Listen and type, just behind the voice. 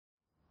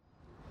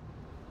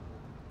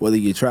Whether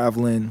you're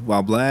traveling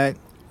while black,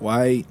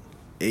 white,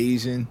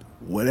 Asian,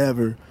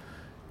 whatever,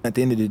 at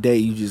the end of the day,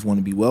 you just want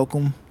to be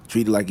welcome,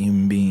 treated like a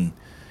human being.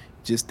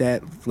 Just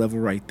that level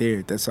right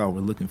there, that's all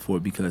we're looking for,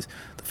 because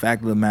the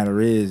fact of the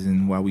matter is,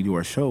 and why we do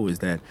our show, is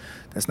that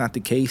that's not the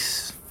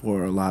case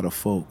for a lot of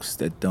folks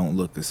that don't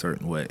look a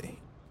certain way.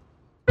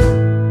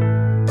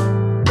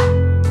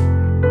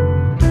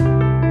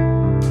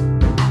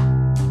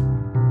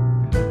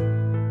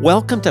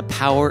 Welcome to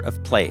Power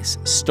of Place,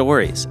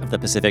 Stories of the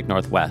Pacific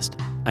Northwest.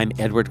 I'm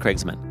Edward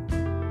Krigsman.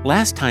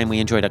 Last time we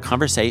enjoyed a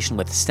conversation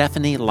with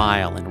Stephanie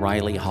Lyle and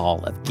Riley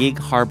Hall of Gig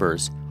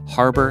Harbor's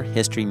Harbor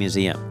History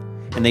Museum,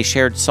 and they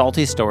shared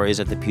salty stories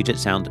of the Puget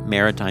Sound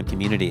maritime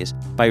communities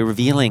by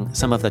revealing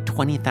some of the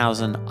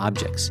 20,000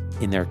 objects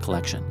in their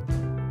collection.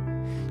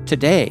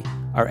 Today,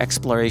 our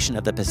exploration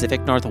of the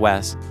Pacific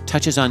Northwest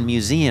touches on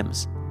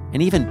museums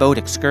and even boat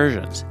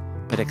excursions,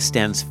 but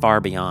extends far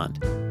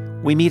beyond.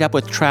 We meet up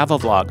with travel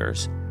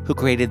vloggers who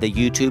created the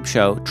YouTube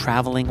show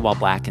Traveling While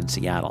Black in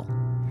Seattle.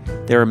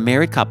 They're a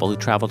married couple who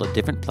traveled to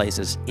different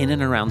places in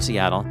and around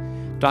Seattle,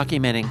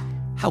 documenting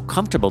how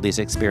comfortable these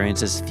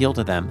experiences feel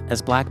to them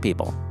as black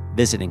people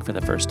visiting for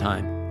the first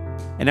time.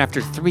 And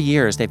after 3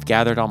 years, they've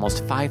gathered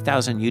almost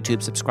 5,000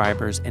 YouTube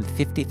subscribers and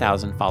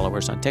 50,000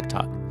 followers on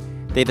TikTok.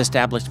 They've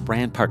established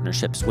brand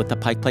partnerships with the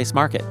Pike Place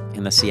Market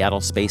and the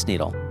Seattle Space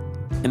Needle.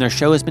 And their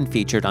show has been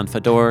featured on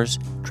Fedor's,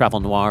 Travel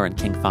Noir, and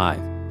King 5.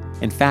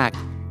 In fact,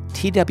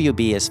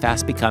 TWB is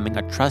fast becoming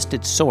a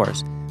trusted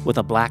source with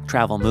a black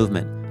travel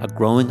movement, a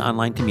growing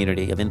online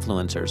community of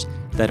influencers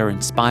that are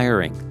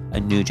inspiring a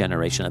new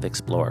generation of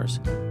explorers.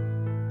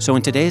 So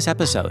in today's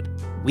episode,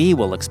 we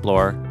will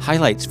explore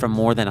highlights from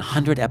more than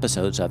 100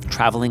 episodes of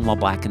Traveling While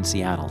Black in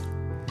Seattle.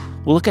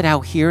 We'll look at how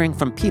hearing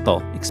from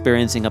people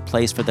experiencing a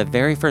place for the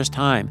very first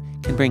time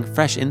can bring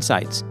fresh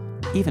insights,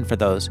 even for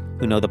those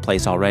who know the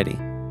place already.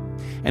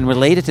 And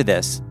related to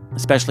this,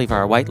 especially for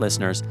our white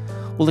listeners,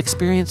 we'll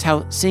experience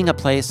how seeing a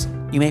place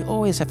you may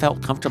always have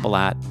felt comfortable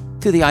at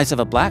through the eyes of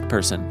a black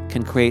person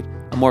can create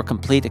a more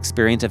complete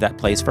experience of that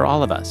place for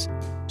all of us,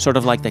 sort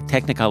of like the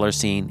Technicolor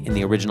scene in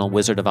the original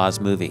Wizard of Oz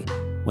movie,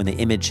 when the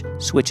image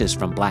switches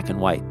from black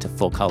and white to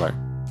full color.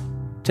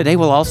 Today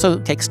we'll also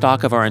take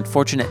stock of our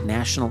unfortunate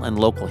national and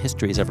local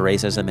histories of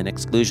racism and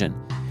exclusion,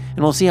 and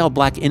we'll see how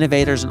black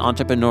innovators and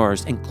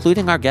entrepreneurs,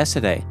 including our guest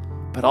today,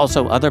 but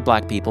also other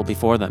black people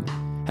before them,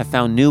 have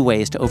found new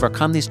ways to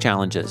overcome these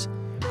challenges,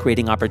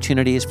 creating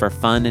opportunities for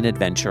fun and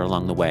adventure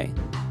along the way.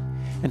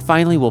 And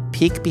finally, we'll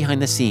peek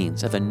behind the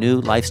scenes of a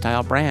new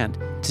lifestyle brand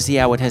to see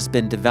how it has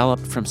been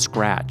developed from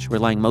scratch,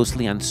 relying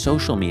mostly on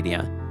social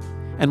media.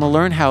 And we'll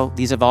learn how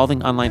these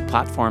evolving online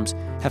platforms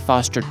have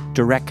fostered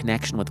direct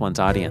connection with one's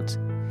audience.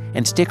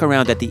 And stick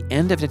around at the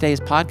end of today's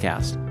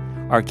podcast.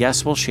 Our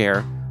guests will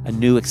share a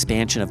new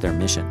expansion of their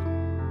mission.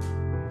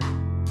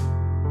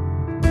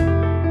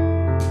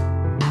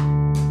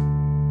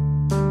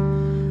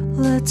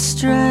 Let's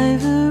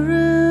drive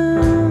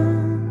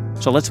around.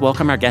 So let's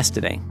welcome our guests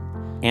today,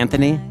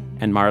 Anthony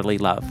and Marley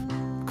Love,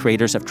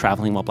 creators of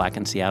Traveling While Black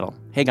in Seattle.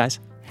 Hey, guys.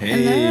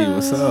 Hey, Hello.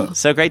 what's up?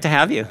 So great to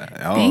have you.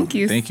 Thank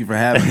you. Thank you for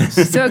having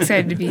us. So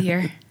excited to be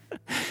here.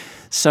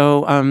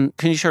 So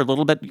can you share a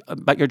little bit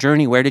about your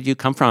journey? Where did you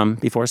come from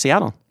before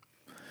Seattle?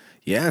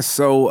 Yeah,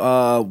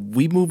 so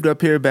we moved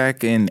up here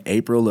back in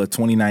April of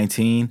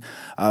 2019.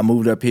 I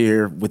moved up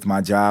here with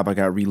my job. I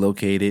got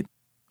relocated.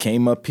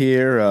 Came up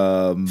here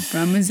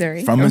From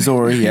Missouri. from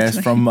Missouri, yes,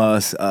 from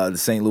the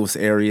St. Louis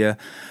area.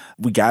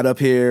 We got up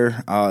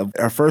here.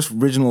 Our first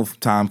original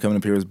time coming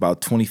up here was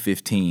about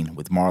 2015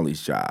 with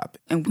Marley's job.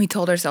 And we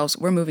told ourselves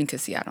we're moving to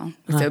Seattle.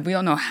 We said we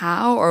don't know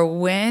how or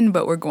when,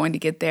 but we're going to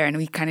get there. And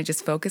we kind of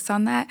just focus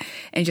on that.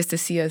 And just to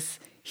see us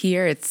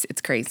here, it's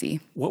crazy.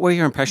 What were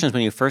your impressions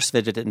when you first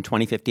visited in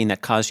 2015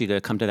 that caused you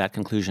to come to that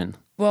conclusion?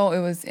 Well,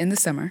 it was in the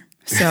summer.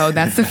 So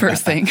that's the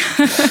first thing.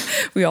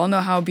 We all know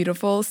how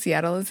beautiful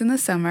Seattle is in the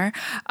summer.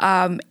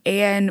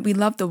 And we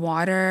love the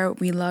water.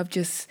 We love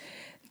just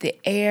the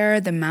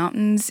air, the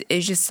mountains.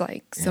 It's just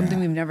like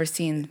something we've never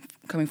seen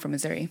coming from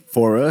Missouri.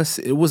 For us,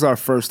 it was our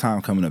first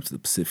time coming up to the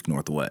Pacific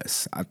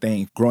Northwest. I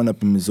think growing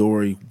up in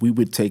Missouri, we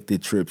would take the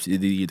trips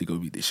either to go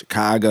to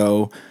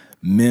Chicago,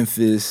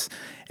 Memphis,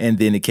 and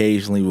then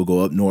occasionally we'll go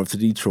up north to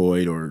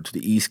Detroit or to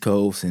the East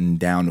Coast and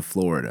down to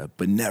Florida,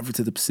 but never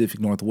to the Pacific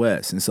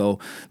Northwest. And so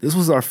this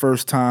was our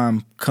first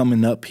time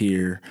coming up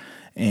here,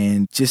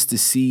 and just to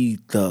see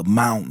the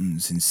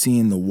mountains and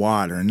seeing the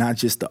water, and not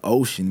just the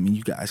ocean. I mean,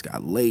 you guys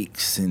got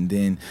lakes, and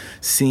then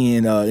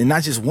seeing, and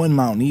not just one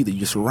mountain either,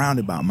 you're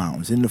surrounded by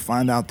mountains. And to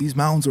find out these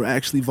mountains are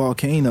actually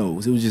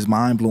volcanoes, it was just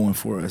mind-blowing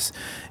for us.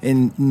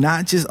 And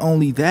not just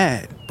only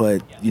that,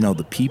 but, you know,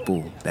 the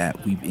people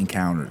that we've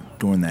encountered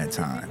during that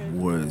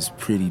time was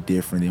pretty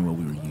different than what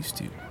we were used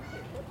to.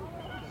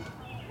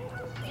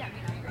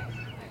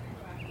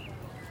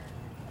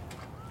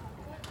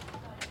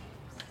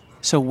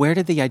 So where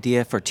did the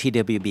idea for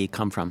TWB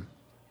come from?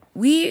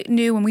 We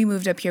knew when we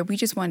moved up here, we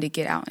just wanted to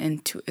get out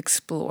and to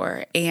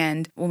explore.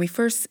 And when we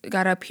first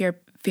got up here,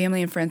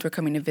 family and friends were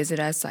coming to visit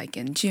us like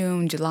in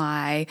June,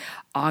 July,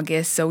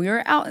 August. So we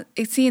were out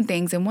seeing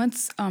things. And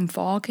once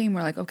fall came,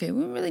 we're like, okay,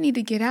 we really need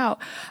to get out.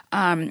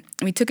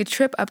 We took a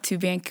trip up to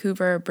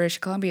Vancouver, British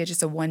Columbia,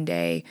 just a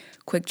one-day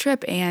quick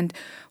trip. And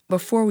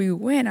before we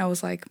went, I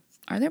was like,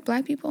 are there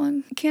Black people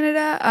in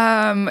Canada?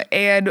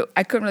 And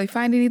I couldn't really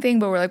find anything,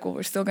 but we're like, well,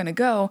 we're still going to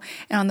go.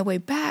 And on the way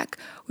back,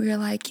 we were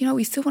like,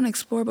 we still want to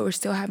explore, but we're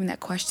still having that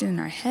question in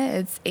our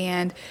heads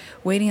and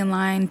waiting in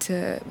line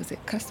was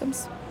it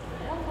customs?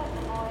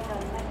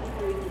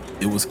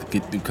 It was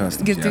get through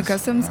customs. Get through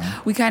customs.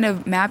 We kind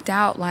of mapped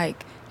out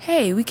like,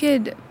 hey, we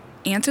could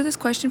answer this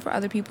question for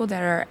other people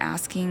that are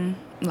asking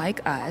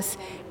like us,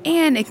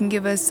 and it can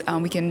give us,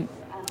 we can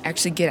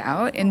actually get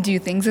out and do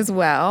things as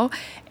well.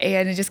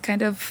 And it just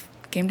kind of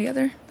came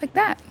together like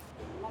that.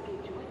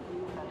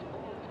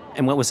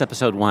 And what was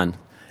episode 1?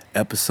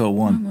 Episode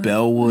 1,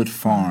 Bellwood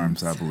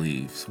Farms, I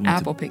believe. So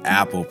Apple picking.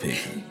 Apple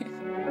picking.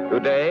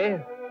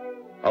 Today,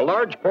 a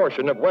large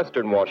portion of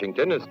western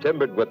Washington is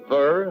timbered with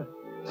fir,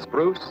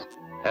 spruce,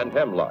 and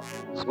hemlock.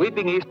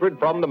 Sweeping eastward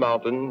from the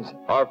mountains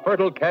are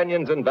fertile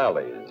canyons and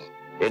valleys,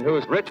 in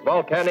whose rich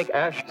volcanic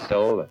ash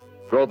sill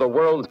grow the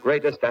world's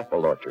greatest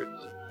apple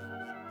orchards.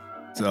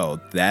 So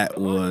that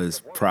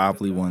was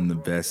probably one of the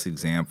best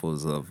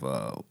examples of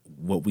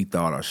what we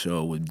thought our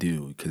show would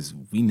do, because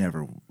we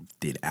never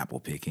did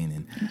apple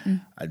picking,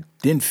 and I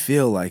didn't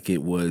feel like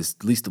it was,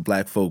 at least the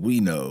Black folk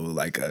we know,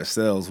 like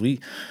ourselves, it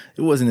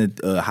wasn't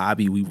a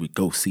hobby we would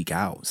go seek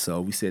out.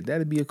 So we said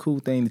that'd be a cool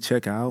thing to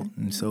check out,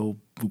 and so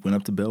we went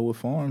up to Bellwood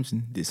Farms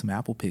and did some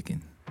apple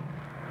picking.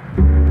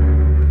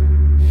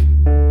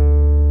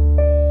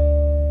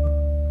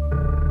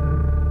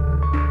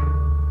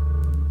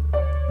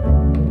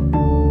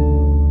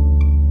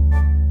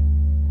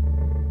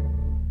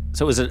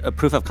 So was it a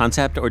proof of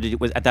concept, or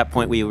was at that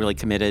point we really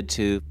committed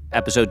to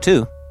episode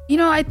 2?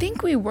 I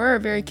think we were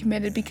very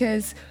committed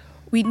because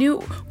we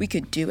knew we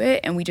could do it,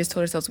 and we just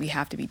told ourselves we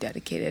have to be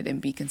dedicated and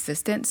be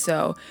consistent.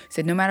 So we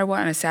said no matter what,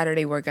 on a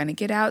Saturday, we're going to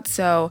get out.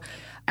 So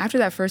after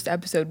that first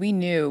episode, we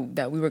knew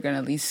that we were going to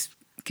at least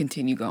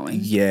continue going.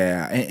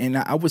 Yeah, and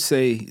I would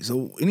say,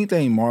 so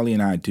anything Marley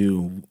and I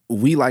do,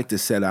 we like to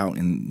set out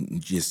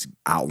and just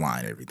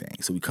outline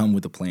everything. So we come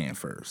with a plan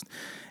first.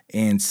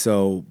 And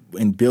so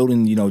in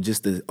building,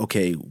 just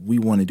we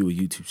want to do a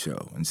YouTube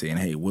show, and saying,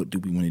 hey, what do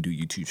we want to do a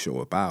YouTube show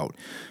about?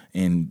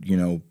 And,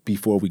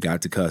 before we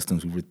got to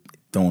customs, we were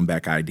throwing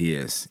back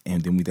ideas.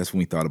 And then that's when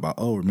we thought about,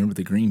 remember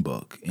the Green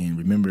Book. And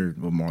remember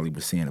what Marley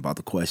was saying about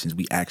the questions.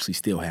 We actually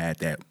still had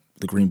that.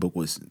 The Green Book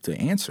was to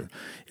answer.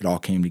 It all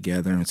came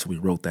together, and so we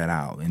wrote that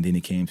out. And then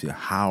it came to,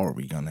 how are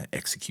we going to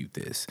execute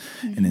this?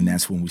 Mm-hmm. And then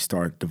that's when we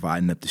start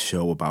dividing up the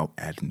show about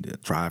adding the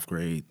drive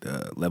grade,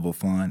 the level of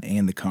fun,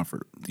 and the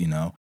comfort,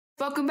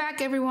 Welcome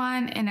back,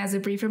 everyone. And as a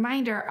brief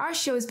reminder, our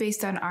show is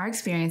based on our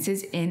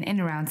experiences in and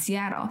around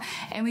Seattle.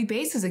 And we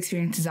base those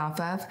experiences off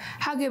of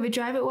how good of a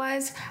drive it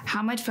was,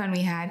 how much fun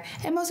we had,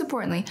 and most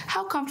importantly,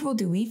 how comfortable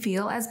do we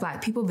feel as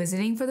Black people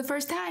visiting for the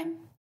first time?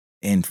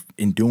 And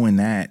in doing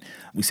that,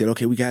 we said,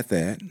 okay, we got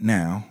that.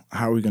 Now,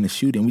 how are we going to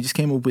shoot it? And we just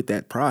came up with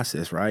that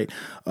process, right,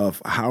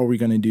 of how are we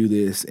going to do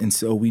this? And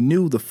so we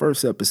knew the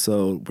first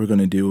episode we're going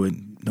to do it,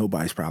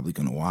 nobody's probably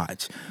going to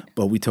watch.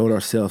 But we told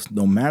ourselves,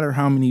 no matter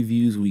how many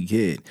views we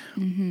get,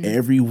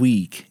 every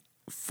week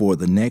for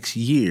the next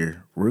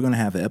year, we're going to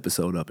have an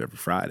episode up every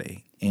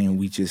Friday. And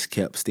we just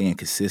kept staying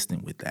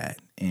consistent with that.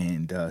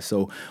 And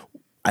so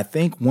I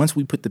think once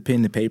we put the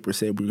pen to paper,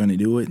 said we're going to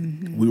do it,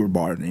 we were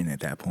barred in at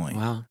that point.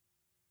 Wow.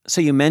 So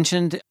you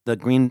mentioned the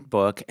Green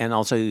Book, and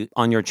also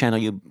on your channel,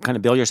 you kind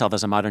of bill yourself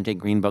as a modern-day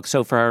Green Book.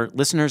 So for our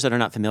listeners that are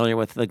not familiar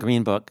with the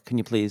Green Book, can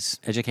you please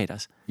educate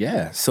us?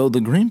 Yeah. So the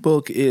Green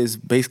Book is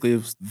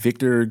basically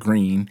Victor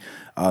Green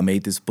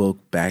made this book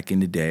back in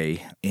the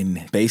day,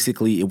 and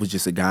basically it was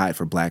just a guide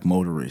for Black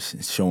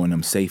motorists, showing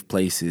them safe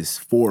places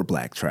for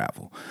Black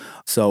travel.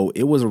 So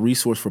it was a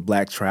resource for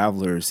Black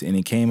travelers, and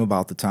it came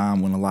about the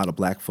time when a lot of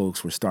Black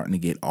folks were starting to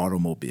get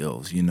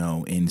automobiles,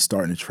 and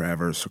starting to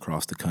traverse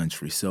across the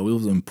country. So it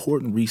was an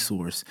important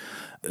resource,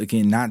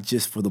 again, not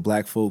just for the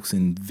Black folks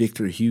in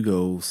Victor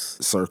Hugo's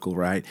circle,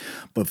 right,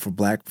 but for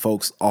Black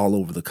folks all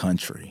over the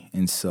country.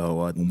 And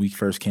so when we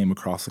first came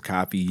across a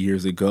copy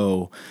years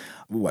ago,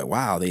 we were like,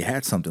 wow, they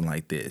had something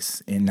like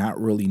this, and not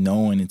really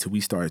knowing until we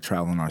started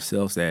traveling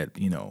ourselves that,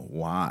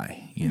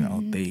 why,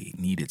 they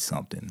needed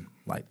something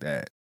like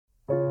that.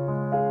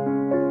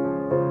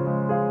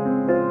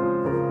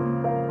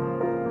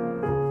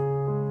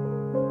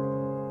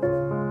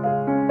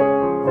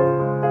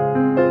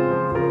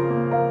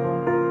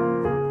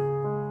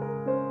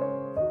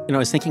 I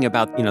was thinking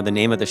about, the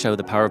name of the show,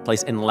 The Power of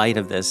Place, in light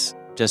of this,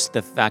 just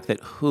the fact that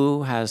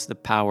who has the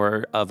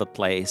power of a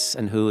place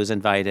and who is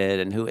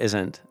invited and who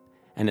isn't.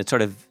 And it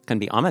sort of can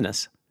be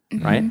ominous,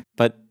 right?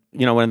 But,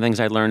 one of the things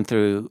I learned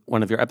through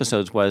one of your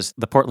episodes was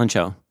the Portland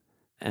show.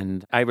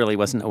 And I really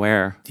wasn't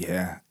aware.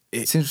 Yeah.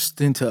 It's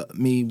interesting to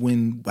me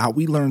how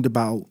we learned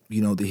about,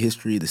 the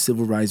history of the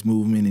civil rights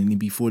movement and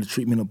before the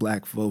treatment of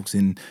Black folks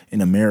in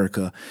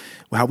America,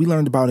 how we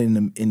learned about it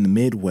in the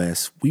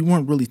Midwest. We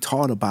weren't really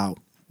taught about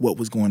what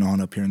was going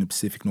on up here in the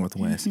Pacific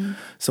Northwest.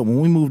 So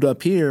when we moved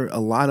up here, a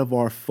lot of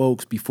our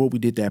folks, before we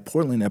did that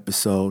Portland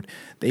episode,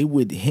 they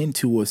would hint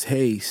to us,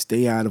 hey,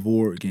 stay out of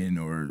Oregon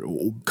or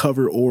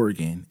cover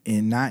Oregon.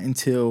 And not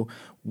until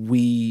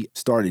we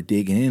started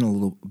digging in a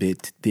little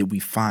bit did we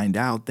find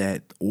out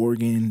that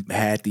Oregon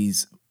had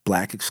these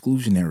Black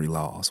exclusionary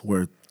laws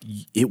where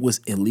it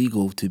was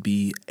illegal to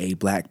be a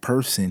Black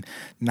person,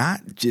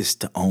 not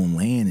just to own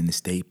land in the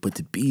state, but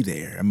to be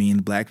there. I mean,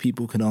 Black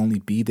people could only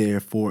be there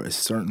for a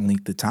certain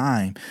length of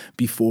time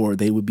before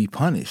they would be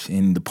punished.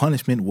 And the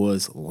punishment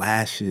was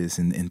lashes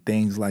and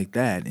things like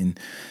that. And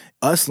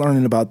us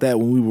learning about that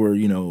when we were,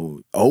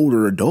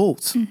 older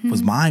adults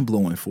was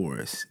mind-blowing for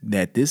us,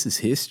 that this is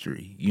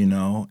history,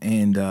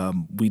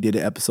 And we did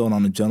an episode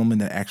on a gentleman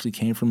that actually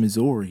came from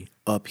Missouri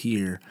up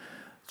here,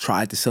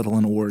 tried to settle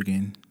in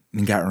Oregon,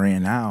 and got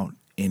ran out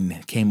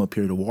and came up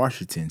here to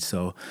Washington.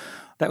 So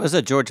that was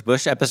a George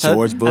Bush episode?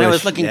 George Bush. And I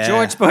was looking, yeah.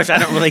 George Bush, I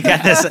don't really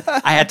get this.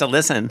 I had to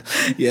listen.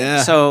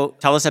 Yeah. So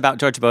tell us about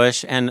George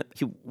Bush, and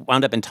he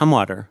wound up in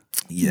Tumwater.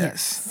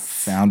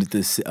 Yes. Founded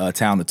this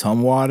town of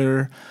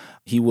Tumwater.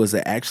 He was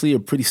actually a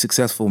pretty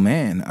successful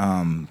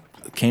man.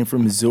 Came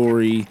from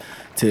Missouri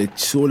to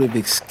sort of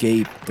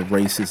escape the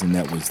racism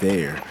that was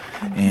there.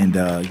 And,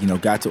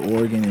 got to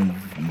Oregon and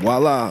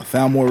voila,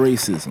 found more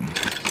racism.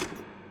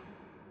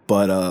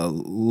 But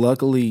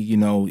luckily,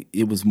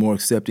 it was more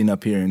accepting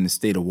up here in the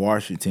state of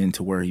Washington,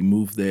 to where he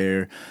moved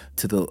there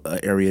to the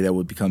area that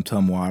would become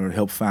Tumwater,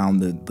 helped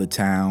found the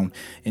town,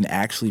 and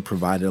actually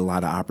provided a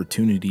lot of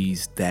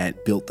opportunities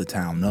that built the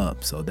town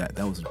up. So that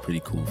was a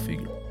pretty cool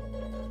figure.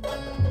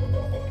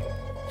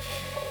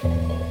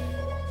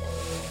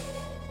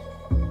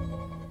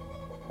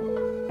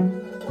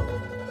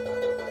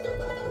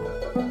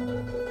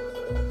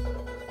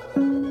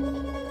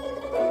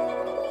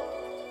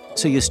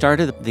 So you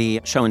started the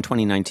show in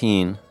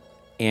 2019,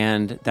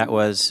 and that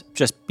was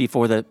just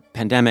before the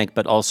pandemic,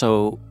 but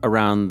also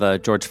around the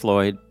George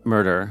Floyd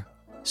murder.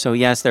 So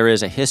yes, there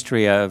is a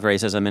history of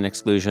racism and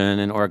exclusion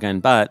in Oregon,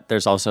 but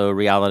there's also a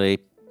reality,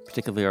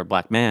 particularly of a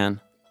Black man,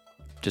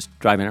 just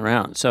driving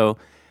around. So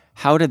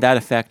how did that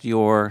affect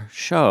your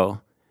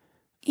show?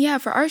 Yeah,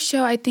 for our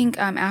show, I think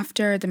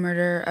after the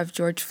murder of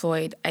George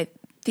Floyd, I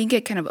think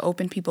it kind of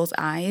opened people's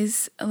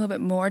eyes a little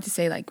bit more to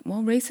say,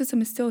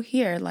 racism is still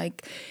here.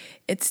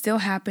 It's still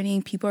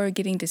happening. People are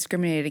getting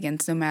discriminated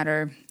against no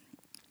matter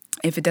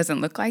if it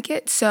doesn't look like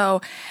it.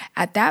 So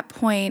at that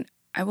point,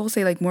 I will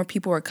say more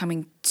people were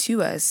coming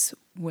to us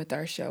with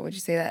our show. Would you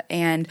say that?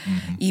 And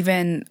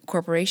even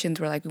corporations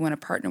were we want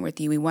to partner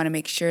with you. We want to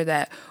make sure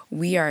that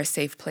we are a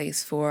safe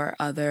place for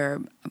other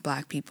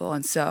Black people.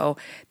 And so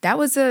that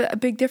was a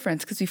big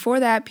difference, because before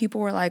that,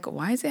 people were like,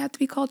 why does it have to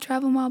be called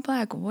Traveling While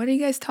Black? What are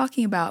you guys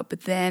talking about?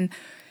 But then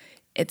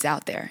it's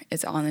out there.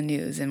 It's on the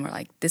news. And we're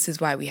like, this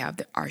is why we have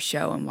our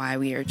show and why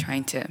we are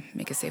trying to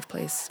make a safe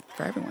place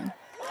for everyone.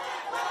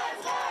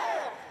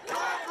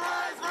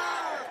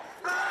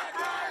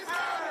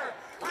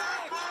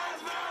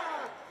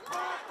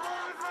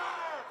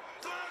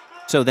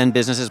 So then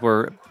businesses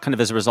were kind of,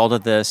 as a result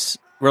of this,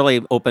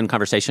 really open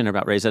conversation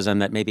about racism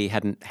that maybe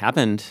hadn't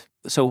happened.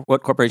 So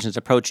what corporations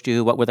approached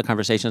you? What were the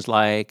conversations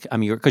like?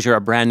 Because you're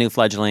a brand new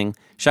fledgling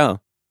show.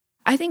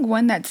 I think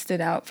one that stood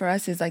out for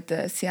us is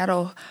the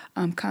Seattle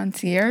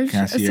Concierge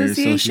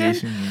Association.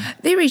 Yeah.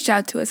 They reached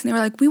out to us and they were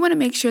like, we want to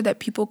make sure that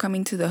people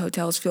coming to the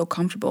hotels feel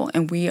comfortable,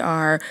 and we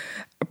are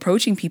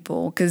approaching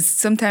people, because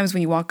sometimes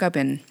when you walk up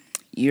and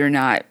you're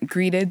not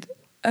greeted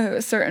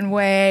a certain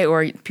way,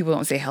 or people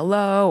don't say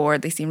hello, or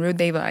they seem rude,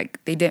 they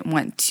didn't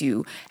want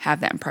to have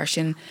that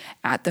impression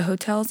at the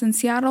hotels in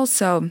Seattle.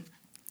 So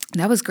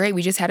that was great.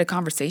 We just had a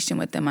conversation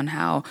with them on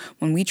how,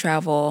 when we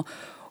travel,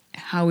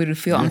 how we would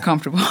feel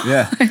uncomfortable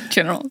in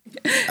general.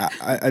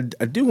 I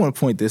do want to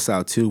point this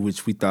out too,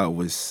 which we thought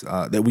was,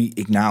 that we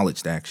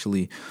acknowledged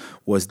actually,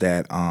 was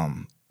that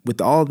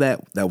with all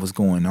that was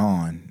going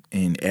on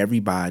and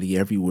everybody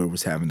everywhere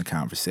was having a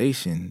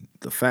conversation,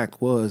 the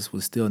fact was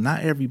still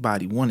not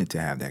everybody wanted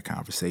to have that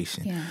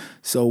conversation. Yeah.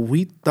 So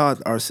we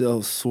thought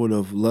ourselves sort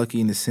of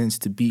lucky in the sense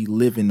to be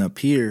living up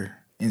here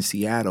in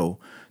Seattle,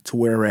 to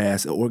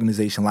whereas an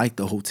organization like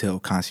the Hotel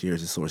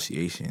Concierge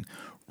Association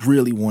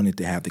really wanted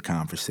to have the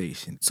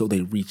conversation. So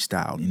they reached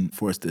out and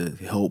for us to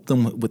help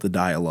them with the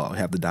dialogue,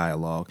 have the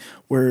dialogue.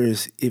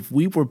 Whereas if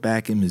we were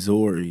back in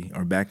Missouri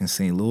or back in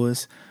St.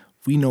 Louis,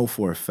 we know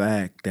for a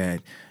fact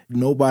that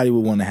nobody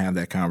would want to have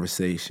that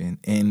conversation.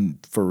 And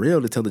for real,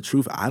 to tell the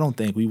truth, I don't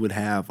think we would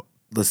have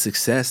the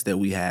success that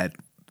we have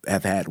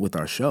had with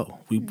our show.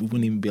 We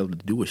wouldn't even be able to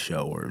do a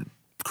show or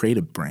create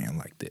a brand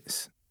like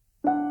this.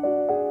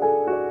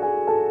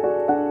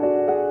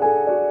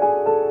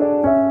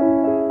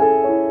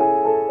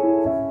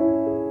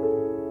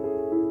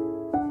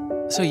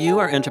 So you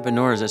are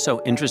entrepreneurs. It's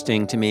so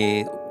interesting to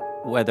me,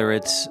 whether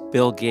it's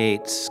Bill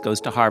Gates goes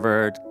to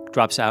Harvard,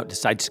 drops out,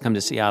 decides to come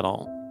to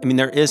Seattle. I mean,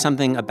 there is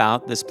something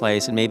about this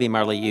place, and maybe,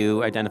 Marley,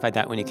 you identified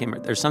that when you came.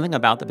 There's something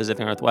about the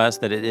Pacific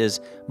Northwest that it is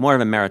more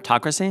of a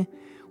meritocracy,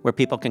 where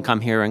people can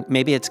come here, and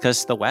maybe it's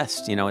because the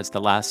West, it's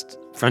the last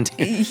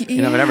frontier,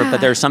 whatever.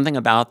 But there's something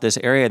about this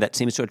area that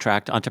seems to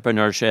attract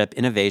entrepreneurship,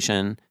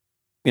 innovation,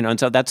 and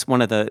so that's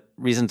one of the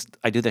reasons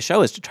I do the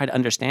show, is to try to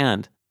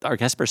understand our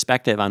guest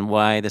perspective on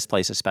why this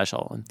place is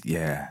special.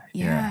 Yeah.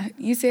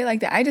 You say it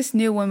like that. I just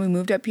knew when we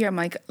moved up here, I'm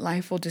like,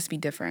 life will just be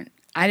different.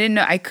 I didn't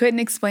know. I couldn't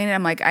explain it.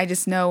 I'm like, I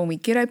just know when we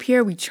get up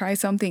here, we try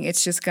something,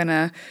 it's just going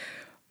to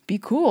be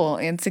cool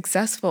and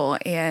successful.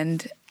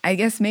 And I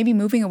guess maybe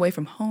moving away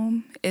from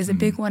home is a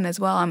big one as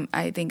well.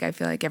 I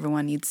feel like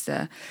everyone needs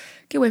to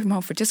get away from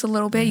home for just a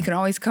little bit. You can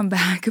always come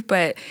back,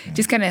 but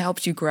just kind of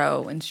helps you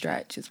grow and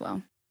stretch as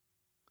well.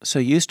 So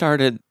you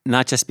started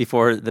not just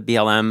before the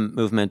BLM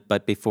movement,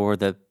 but before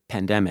the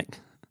pandemic,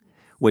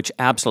 which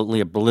absolutely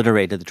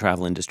obliterated the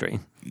travel industry.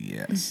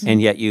 Yes.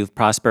 And yet you've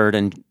prospered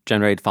and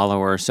generated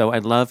followers. So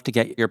I'd love to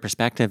get your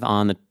perspective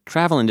on the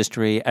travel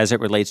industry as it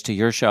relates to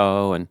your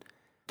show. And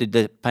did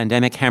the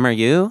pandemic hammer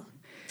you?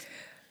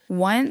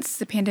 Once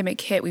the pandemic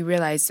hit, we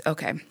realized,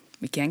 okay,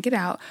 we can't get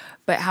out,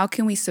 but how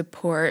can we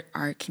support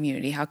our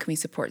community? How can we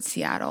support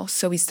Seattle?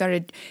 So we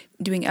started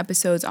doing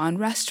episodes on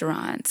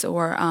restaurants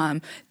or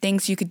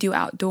things you could do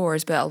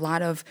outdoors, but a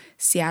lot of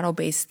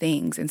Seattle-based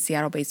things and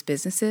Seattle-based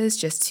businesses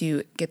just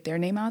to get their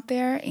name out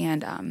there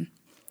and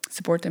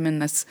support them in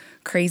this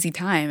crazy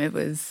time. It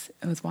was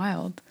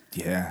wild.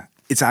 Yeah.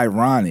 It's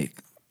ironic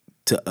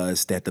to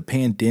us that the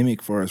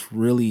pandemic for us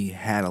really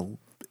had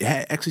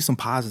actually some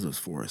positives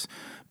for us,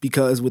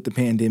 because with the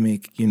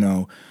pandemic,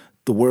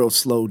 the world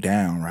slowed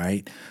down,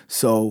 right?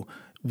 So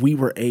we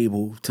were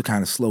able to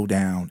kind of slow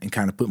down and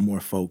kind of put more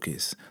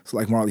focus. So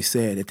like Marley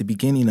said, at the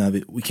beginning of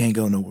it, we can't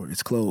go nowhere.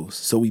 It's closed.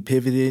 So we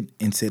pivoted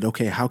and said,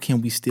 okay, how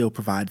can we still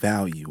provide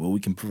value? Well,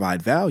 we can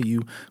provide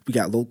value. We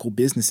got local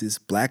businesses,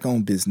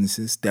 Black-owned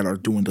businesses that are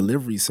doing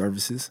delivery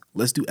services.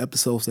 Let's do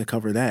episodes that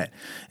cover that.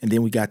 And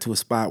then we got to a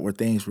spot where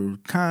things were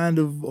kind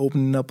of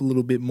opening up a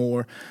little bit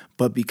more.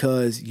 But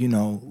because,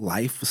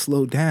 life was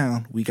slowed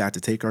down, we got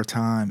to take our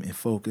time and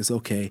focus.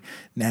 Okay,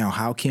 now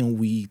how can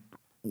we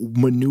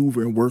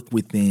maneuver and work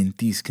within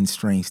these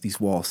constraints, these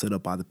walls set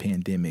up by the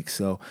pandemic?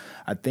 So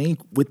I think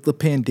with the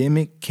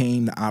pandemic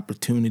came the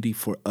opportunity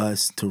for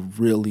us to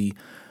really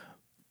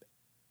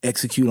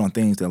execute on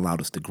things that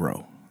allowed us to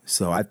grow.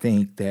 So I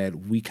think that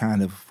we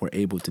kind of were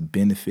able to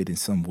benefit in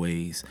some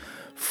ways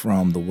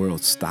from the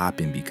world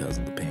stopping because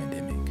of the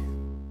pandemic.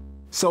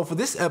 So for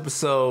this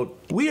episode,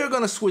 we are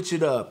going to switch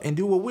it up and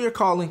do what we're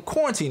calling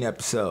quarantine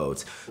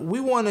episodes. We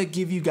want to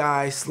give you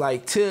guys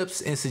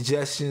tips and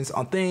suggestions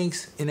on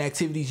things and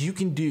activities you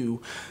can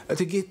do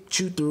to get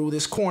you through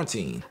this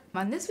quarantine.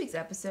 On this week's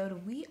episode,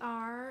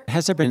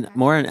 Has there been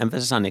more an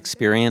emphasis on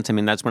experience? I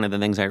mean, that's one of the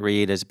things I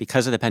read is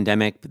because of the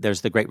pandemic,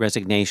 there's the Great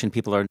Resignation.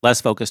 People are less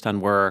focused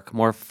on work,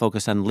 more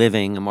focused on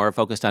living, and more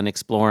focused on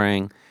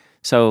exploring.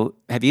 So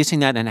have you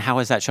seen that, and how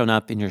has that shown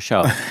up in your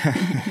show?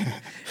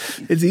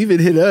 It's even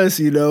hit us,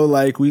 we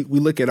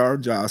look at our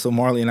jobs. So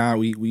Marley and I,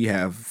 we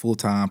have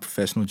full-time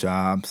professional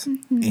jobs,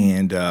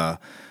 and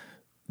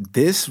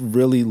this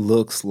really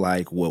looks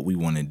like what we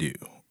want to do,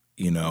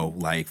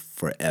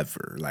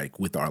 forever,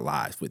 with our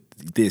lives, with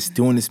this,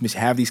 doing this mission,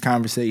 have these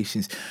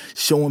conversations,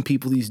 showing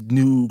people these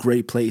new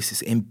great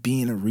places and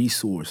being a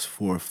resource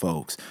for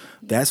folks.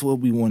 That's what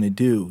we want to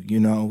do.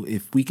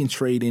 If we can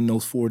trade in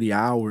those 40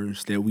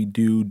 hours that we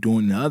do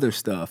doing the other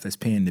stuff that's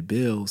paying the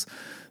bills,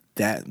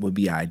 that would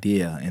be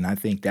ideal. And I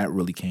think that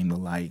really came to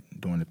light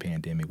during the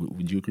pandemic.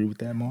 Would you agree with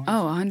that, Mars?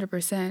 Oh,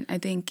 100%. I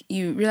think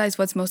you realize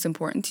what's most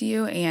important to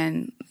you,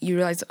 and you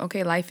realize,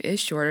 okay, life is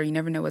shorter. You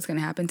never know what's going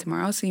to happen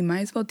tomorrow. So you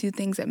might as well do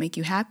things that make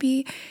you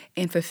happy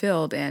and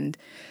fulfilled. And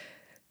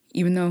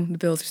even though the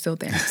bills are still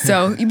there.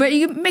 So, but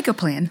you make a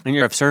plan. And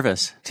you're of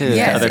service to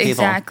other people.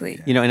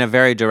 Exactly. In a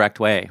very direct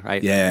way,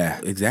 right?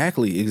 Yeah,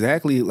 exactly.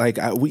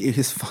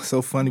 It's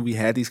so funny. We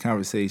had these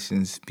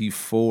conversations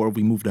before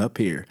we moved up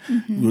here.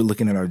 We were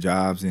looking at our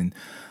jobs and,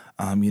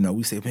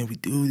 we say, man, we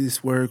do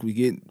this work. We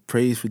get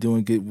praised for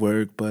doing good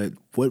work. But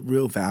what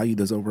real value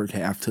does our work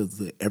have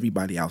to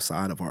everybody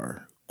outside of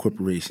our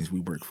corporations we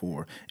work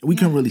for? And we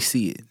can really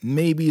see it.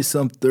 Maybe it's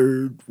some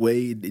third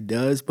way it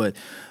does, but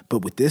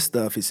with this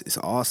stuff, it's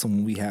awesome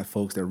when we have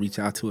folks that reach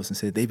out to us and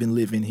say they've been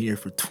living here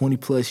for 20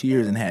 plus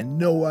years and had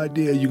no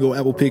idea you go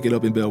apple pick it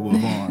up in Belleville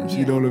Farms.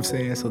 You know what I'm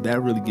saying? So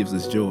that really gives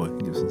us joy,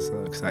 gives us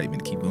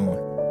excitement to keep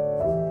going.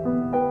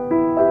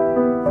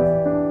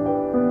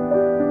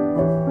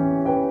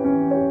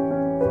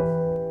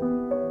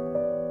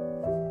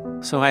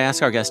 So I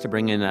asked our guests to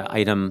bring in an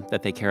item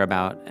that they care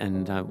about,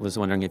 and was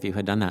wondering if you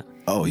had done that.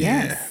 Oh,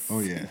 yeah. Yes.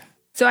 Oh, yeah.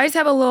 So I just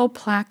have a little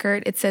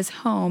placard. It says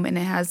home, and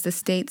it has the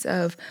states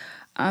of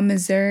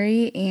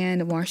Missouri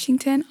and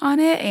Washington on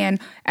it. And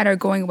at our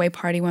going away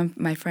party, one of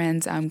my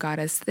friends got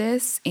us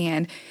this,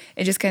 and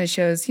it just kind of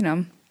shows,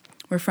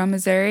 we're from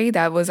Missouri.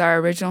 That was our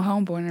original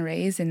home, born and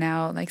raised, and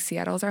now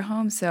Seattle's our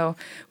home. So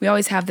we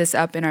always have this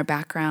up in our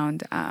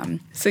background.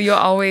 So you'll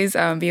always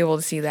be able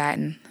to see that,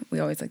 and we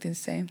always like to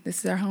say, this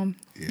is our home.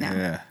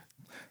 Yeah.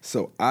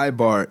 So I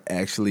bought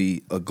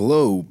actually a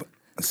globe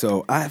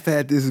So I've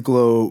had this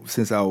globe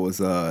since I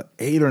was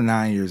 8 or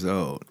 9 years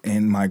old,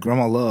 and my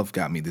grandma Love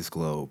got me this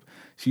globe.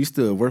 She used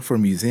to work for a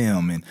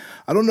museum, and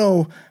I don't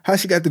know how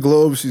she got the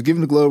globe. She was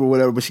given the globe or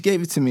whatever, but she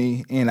gave it to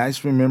me. And I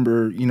just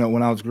remember,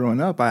 when I was growing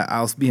up,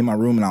 I'll be in my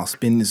room and I'll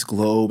spin this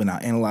globe and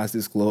I'll analyze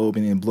this globe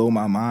and then blow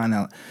my mind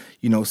out,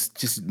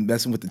 just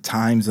messing with the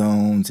time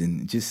zones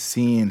and just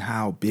seeing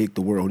how big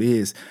the world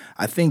is.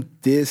 I think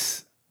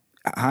this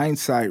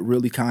hindsight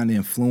really kind of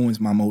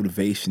influenced my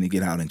motivation to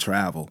get out and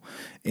travel.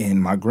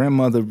 And my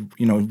grandmother,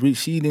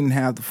 she didn't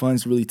have the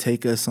funds to really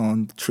take us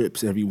on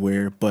trips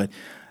everywhere, but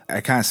I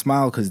kind of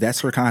smile because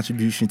that's her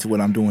contribution to what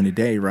I'm doing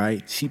today,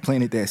 right? She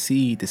planted that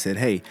seed that said,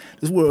 hey,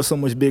 this world's so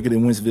much bigger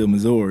than Wentzville,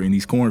 Missouri, and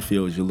these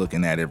cornfields you're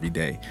looking at every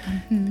day.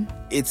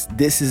 Mm-hmm.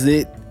 This is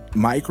it.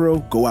 Micro,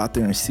 go out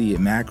there and see it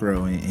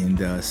macro.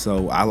 And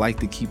so I like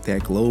to keep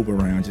that globe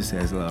around just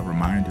as a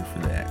reminder for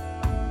that.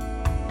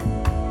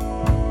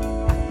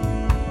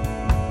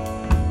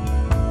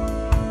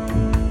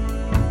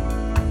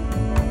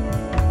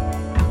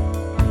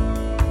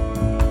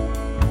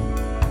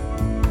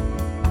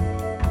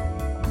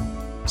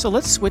 So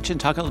let's switch and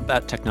talk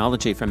about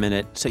technology for a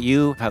minute. So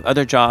you have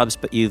other jobs,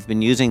 but you've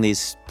been using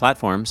these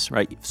platforms,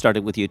 right? You've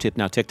started with YouTube,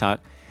 now TikTok,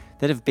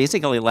 that have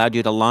basically allowed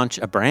you to launch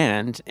a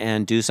brand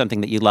and do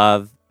something that you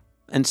love.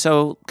 And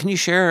so can you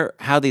share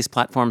how these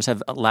platforms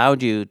have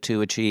allowed you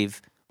to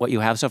achieve what you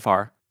have so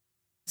far?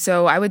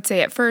 So I would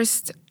say at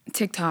first,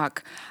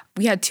 TikTok,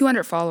 we had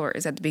 200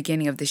 followers at the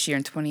beginning of this year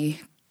in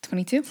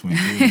 2022.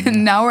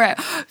 And now we're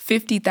at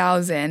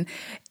 50,000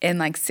 in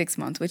like 6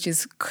 months, which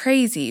is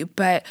crazy.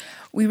 But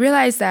we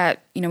realized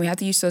that, we have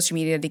to use social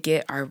media to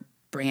get our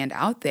brand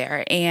out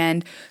there.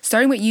 And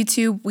starting with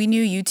YouTube, we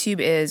knew YouTube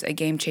is a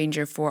game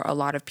changer for a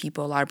lot of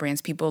people, a lot of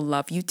brands. People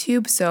love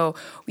YouTube. So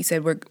we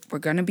said we're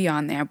going to be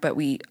on there, but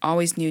we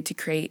always knew to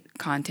create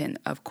content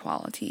of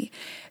quality.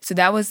 So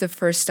that was the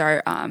first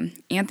start.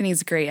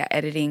 Anthony's great at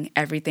editing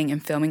everything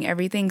and filming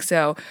everything.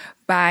 So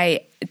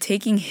by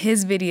taking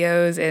his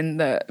videos and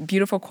the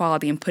beautiful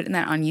quality and putting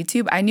that on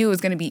YouTube, I knew it was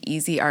going to be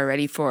easy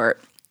already for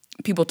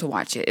people to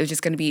watch it. It was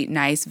just going to be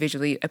nice,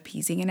 visually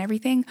appeasing and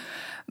everything.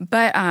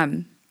 But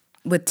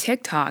with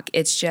TikTok,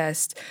 it's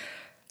just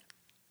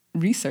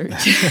research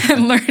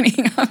and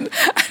learning.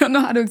 I don't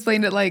know how to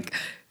explain it.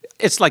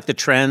 It's like the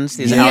trends,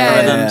 these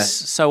algorithms.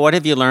 So what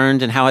have you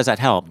learned and how has that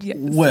helped? Yes.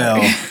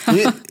 Well,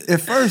 at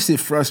first it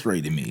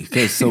frustrated me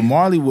because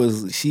Marley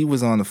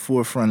was on the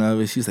forefront of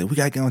it. She was like, we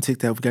got to get on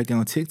TikTok. We got to get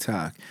on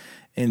TikTok.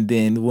 And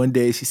then one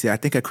day she said, I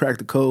think I cracked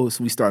the code.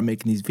 So we started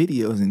making these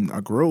videos and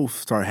our growth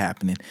started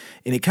happening.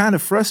 And it kind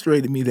of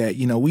frustrated me that,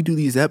 we do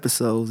these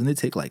episodes and it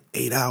take like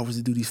 8 hours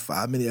to do these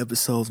 5-minute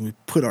episodes. And we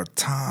put our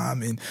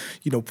time and,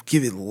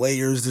 give it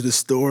layers to the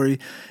story.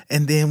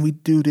 And then we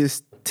do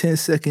this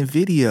 10-second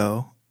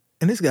video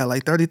and it's got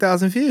like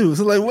 30,000 views.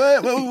 So like,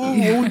 what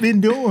we been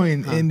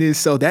doing? And then,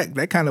 so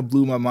that kind of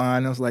blew my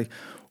mind. I was like,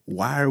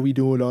 why are we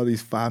doing all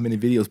these 5-minute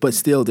videos? But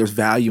still, there's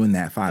value in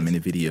that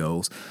 5-minute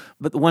videos.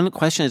 But the one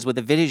question is, with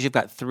the videos, you've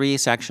got 3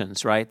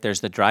 sections, right? There's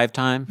the drive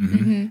time,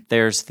 Mm-hmm.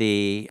 there's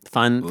the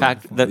fun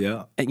fact,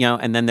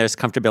 and then there's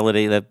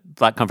comfortability, the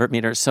Black comfort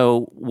meter.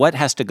 So what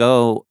has to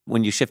go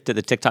when you shift to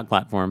the TikTok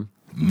platform?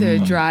 The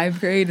drive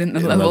grade and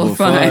the level of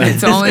fun.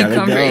 It's only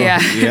comfort.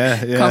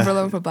 Yeah. Comfort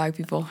level for Black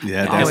people.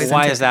 Yeah.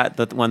 Why is that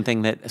the one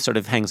thing that sort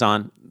of hangs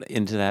on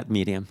into that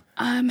medium?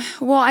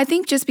 Well, I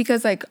think just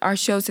because our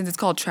show, since it's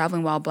called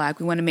Traveling While Black,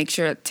 we want to make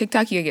sure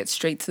TikTok, you get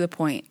straight to the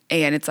point.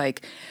 And it's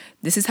like,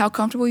 this is how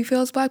comfortable we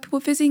feel as Black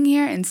people visiting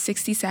here in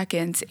 60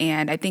 seconds.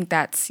 And I think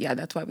that's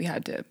why we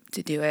had to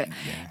do it.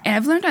 Yeah. And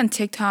I've learned on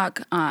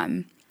TikTok,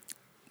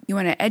 you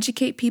want to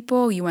educate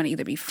people. You want to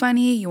either be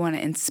funny. You want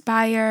to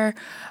inspire.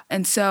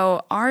 And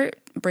so our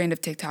brand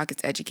of TikTok is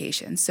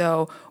education.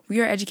 So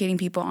we are educating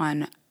people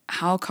on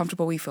how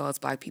comfortable we feel as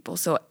Black people.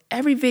 So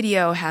every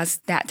video has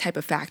that type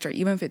of factor.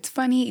 Even if it's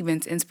funny, even if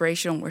it's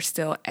inspirational, we're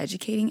still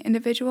educating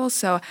individuals.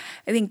 So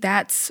I think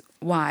that's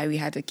why we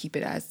had to keep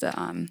it as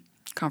the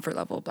comfort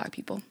level of Black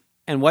people.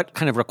 And what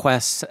kind of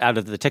requests out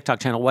of the TikTok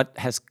channel, what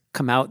has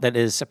come out that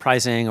is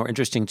surprising or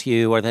interesting to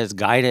you or that has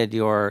guided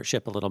your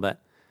ship a little bit?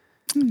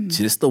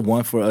 Just the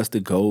one for us to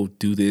go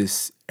do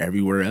this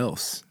everywhere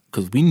else.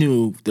 Because we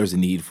knew there's a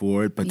need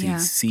for it, but to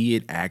see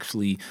it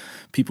actually,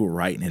 people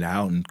writing it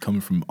out and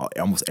coming from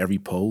almost every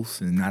post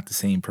and not the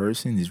same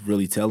person is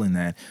really telling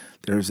that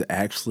there's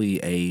actually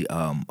a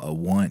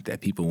want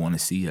that people want to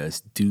see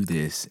us do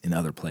this in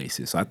other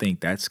places. So I think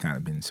that's kind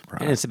of been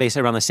surprising. And it's based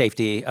around the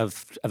safety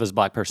of as a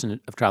Black person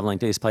of traveling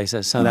to these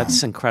places. So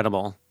that's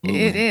incredible.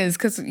 It is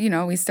because,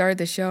 we started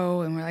the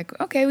show and we're like,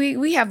 okay,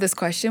 we have this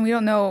question. We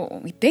don't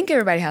know. We think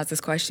everybody has this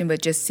question, but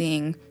just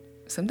seeing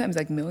sometimes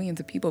millions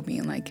of people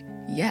being like,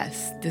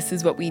 yes, this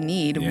is what we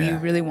need. Yeah. We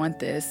really want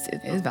this. It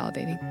is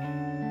validating.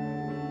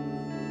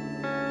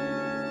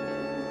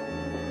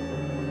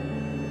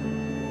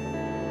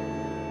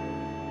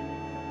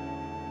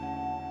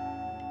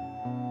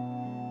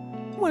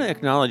 I want to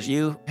acknowledge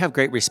you have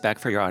great respect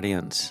for your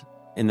audience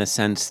in the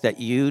sense that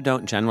you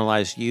don't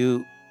generalize.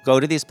 You go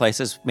to these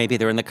places, maybe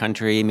they're in the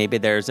country, maybe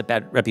there's a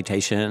bad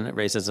reputation,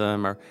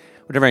 racism or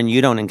whatever, and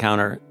you don't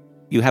encounter,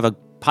 you have a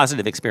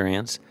positive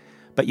experience,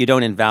 but you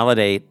don't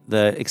invalidate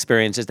the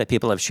experiences that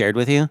people have shared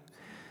with you.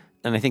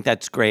 And I think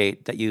that's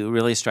great that you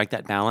really strike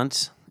that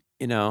balance.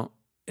 You know,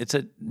 it's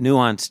a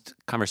nuanced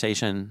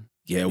conversation.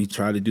 Yeah, we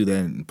try to do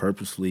that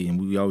purposefully,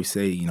 and we always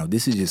say, you know,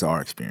 this is just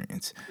our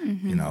experience.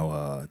 You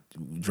know,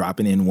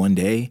 dropping in one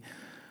day,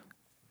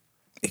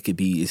 it could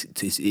be,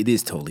 it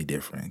is totally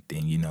different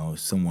than, you know,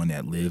 someone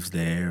that lives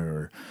there,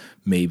 or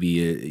maybe,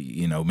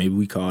 you know, maybe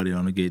we caught it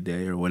on a good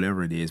day or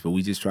whatever it is, but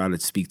we just try to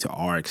speak to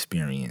our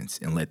experience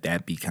and let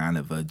that be kind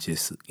of a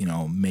just, you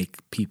know, make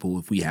people,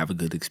 if we have a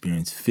good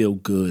experience, feel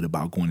good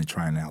about going and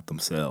trying it out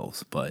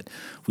themselves. But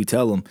we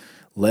tell them,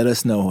 let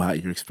us know how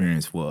your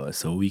experience was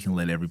so we can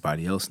let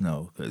everybody else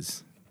know,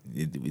 because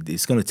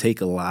it's going to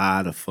take a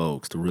lot of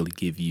folks to really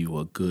give you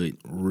a good,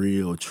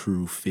 real,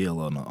 true feel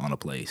on a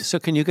place. So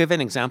can you give an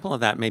example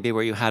of that, maybe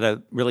where you had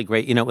a really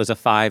great, you know, it was a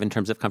 5 in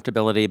terms of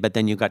comfortability, but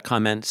then you got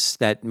comments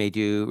that made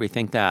you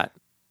rethink that?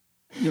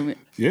 Yeah, go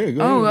ahead.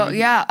 Oh, well,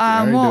 yeah.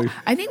 Well,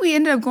 I think we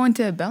ended up going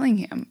to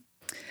Bellingham.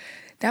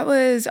 That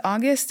was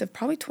August of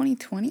probably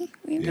 2020.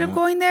 We ended up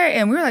going there,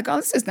 and we were like, oh,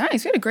 this is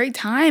nice. We had a great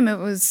time. It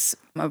was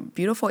a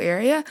beautiful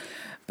area.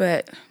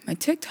 But my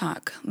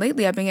TikTok,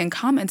 lately I've been getting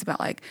comments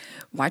about like,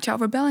 watch out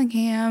for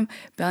Bellingham.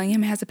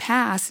 Bellingham has a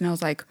past. And I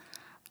was like,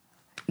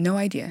 no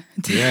idea.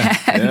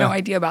 No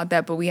idea about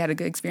that, but we had a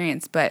good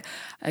experience. But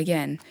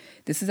again,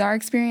 this is our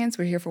experience.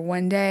 We're here for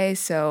one day.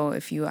 So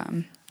if you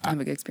have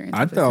a good experience.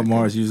 I thought,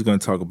 Mars, you was going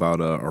to talk about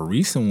a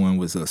recent one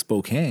was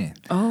Spokane.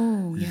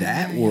 Oh, yeah.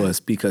 That was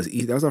because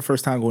that was our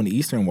first time going to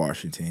Eastern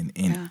Washington,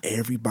 and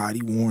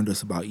everybody warned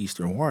us about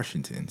Eastern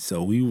Washington.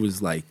 So we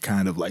was like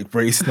kind of like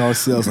bracing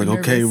ourselves, like,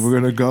 okay, we're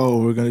going to go,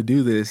 we're going to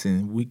do this.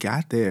 And we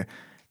got there.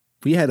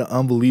 We had an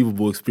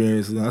unbelievable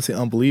experience. And I say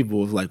unbelievable,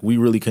 it was like we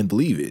really couldn't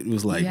believe it. It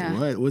was like,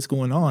 what's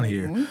going on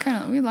here?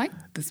 We like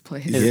this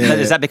place.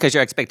 Is that because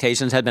your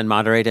expectations had been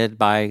moderated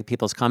by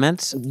people's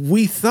comments?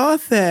 We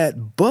thought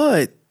that,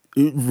 but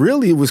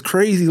it was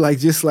crazy. Like,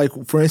 just like,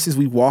 for instance,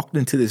 we walked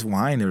into this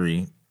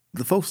winery.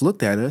 The folks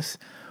looked at us,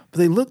 but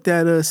they looked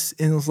at us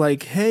and was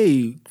like,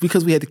 hey,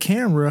 because we had the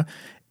camera,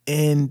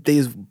 and they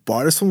just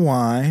bought us some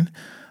wine.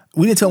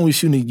 We didn't tell them we were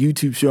shooting a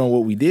YouTube show on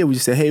what we did. We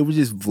just said, hey, we're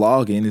just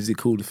vlogging. Is it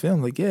cool to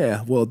film? Like,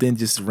 yeah. Well, then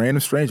just a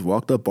random stranger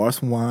walked up, bought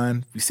some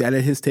wine. We sat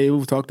at his table,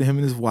 we talked to him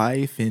and his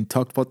wife, and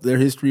talked about their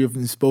history of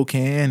in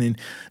Spokane. And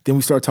then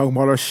we started talking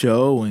about our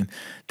show. And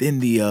then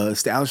the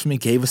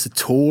establishment gave us a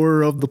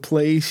tour of the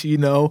place, you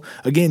know.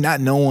 Again, not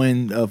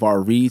knowing of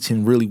our reach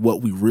and really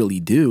what we really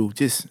do.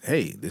 Just,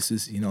 hey, this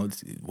is, you know,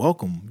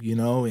 welcome, you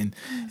know. And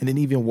then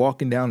even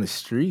walking down the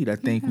street, I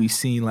think we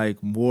seen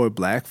like more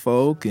black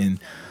folk, and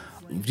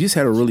we just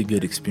had a really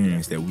good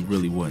experience that we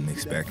really wasn't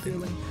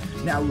expecting.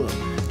 Now look,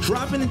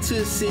 dropping into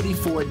a city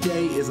for a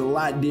day is a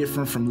lot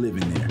different from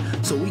living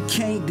there. So we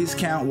can't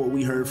discount what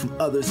we heard from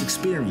others'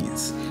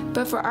 experience.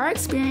 But for our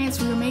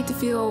experience, we were made to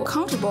feel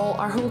comfortable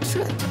our whole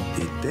trip.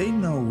 Did they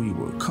know we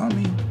were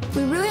coming?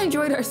 We really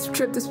enjoyed our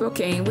trip to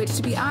Spokane, which,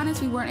 to be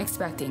honest, we weren't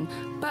expecting.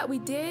 But we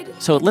did.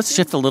 So let's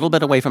shift a little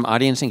bit away from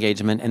audience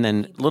engagement and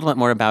then a little bit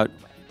more about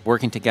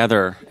working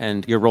together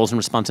and your roles and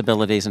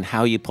responsibilities and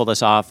how you pull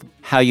this off,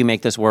 how you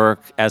make this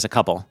work as a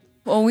couple.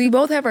 Well, we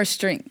both have our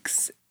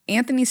strengths.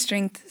 Anthony's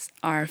strengths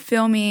are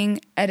filming,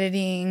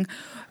 editing,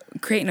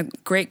 creating a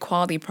great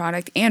quality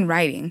product, and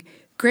writing.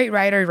 Great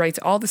writer, writes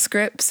all the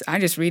scripts. I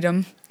just read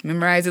them,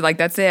 memorize it, like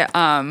that's it.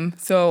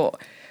 So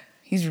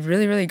he's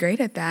really, really great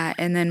at that.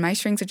 And then my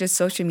strengths are just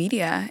social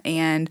media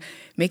and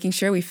making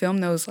sure we film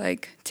those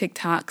like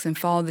TikToks and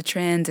follow the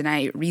trends. And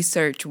I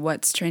research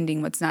what's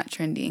trending, what's not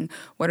trending,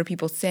 what are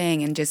people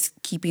saying, and just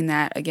keeping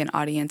that, again,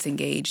 audience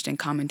engaged and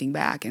commenting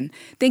back and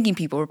thanking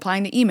people,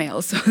 replying to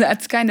emails. So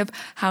that's kind of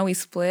how we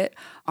split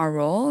our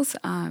roles.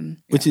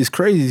 Which is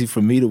crazy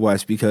for me to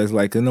watch because,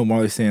 like, I know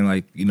Marley's saying,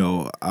 like, you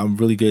know, I'm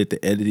really good at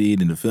the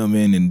editing and the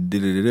filming and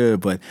da-da-da-da,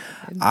 but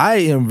I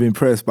am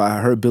impressed by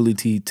her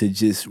ability to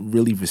just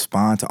really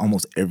respond to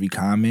almost every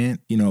comment,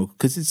 you know,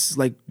 because it's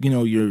like, you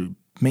know, you're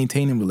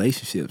maintaining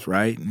relationships,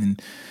 right?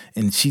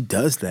 And she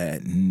does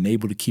that and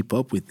able to keep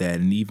up with that,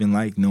 and even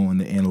like knowing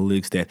the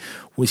analytics that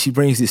when she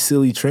brings this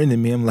silly trend to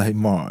me, I'm like,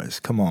 Mars,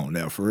 come on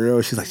now, for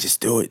real. She's like,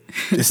 just do it.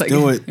 Just like,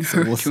 do it.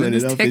 So we'll set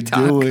it up TikTok.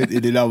 and do it.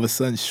 And then all of a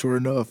sudden, sure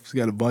enough, it's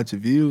got a bunch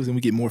of views and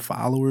we get more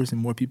followers and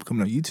more people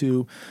coming on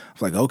YouTube.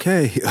 I'm like,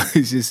 okay,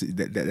 it's just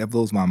that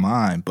blows my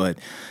mind. But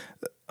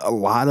a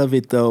lot of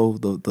it, though,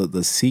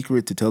 the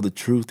secret, to tell the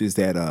truth, is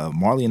that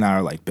Marley and I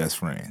are like best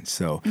friends.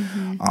 So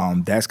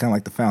that's kind of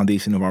like the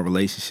foundation of our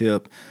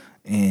relationship.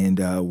 And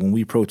when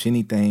we approach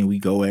anything, we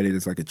go at it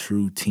as like a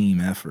true team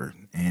effort.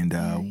 And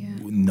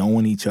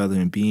knowing each other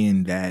and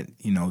being that,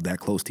 you know, that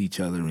close to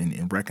each other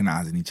and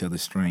recognizing each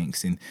other's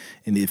strengths. And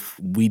if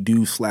we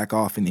do slack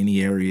off in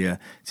any area,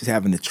 just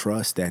having the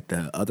trust that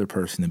the other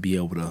person to be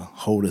able to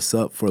hold us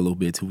up for a little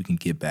bit till we can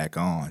get back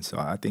on. So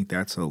I think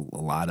that's a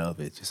lot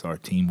of it, just our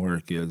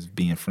teamwork is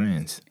being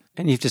friends.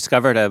 And you've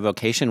discovered a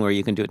vocation where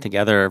you can do it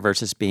together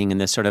versus being in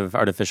this sort of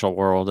artificial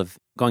world of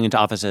going into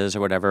offices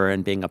or whatever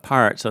and being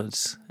apart. So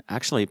it's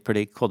actually a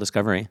pretty cool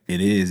discovery. It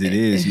is.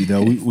 You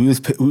know,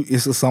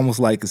 it's almost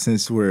like a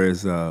sense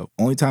whereas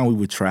only time we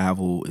would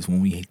travel is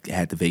when we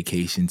had the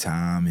vacation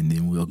time, and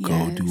then we'll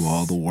go do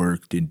all the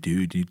work to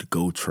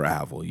go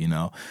travel, you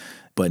know.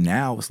 But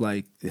now it's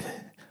like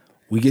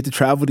we get to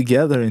travel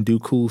together and do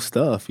cool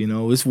stuff. You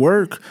know, it's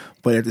work,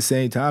 but at the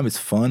same time, it's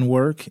fun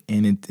work,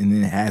 and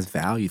it has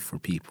value for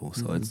people.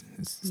 So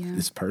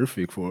it's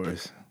perfect for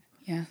us.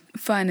 Yeah.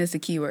 Fun is the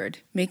key word.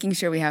 Making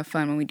sure we have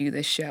fun when we do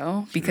this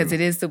show, because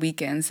it is the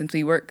weekend since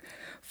we work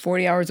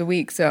 40 hours a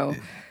week. So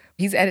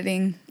he's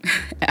editing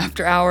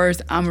after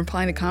hours. I'm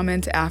replying to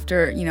comments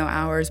after,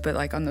 hours. But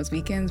like on those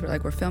weekends,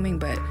 we're filming,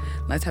 but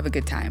let's have a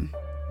good time.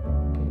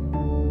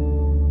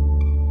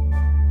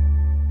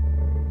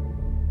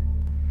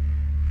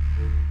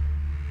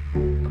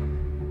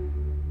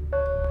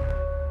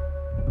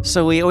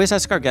 So we always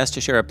ask our guests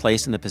to share a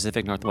place in the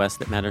Pacific Northwest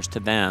that matters to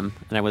them.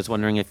 And I was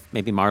wondering if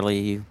maybe Marley,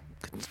 you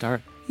could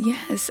start.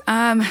 Yes.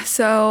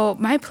 So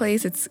my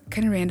place, it's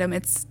kind of random.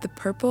 It's the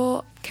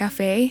Purple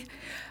Cafe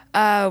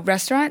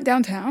restaurant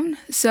downtown.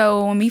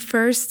 So when we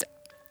first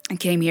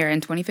came here in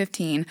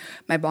 2015,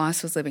 my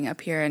boss was living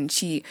up here, and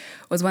she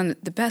was one of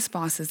the best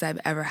bosses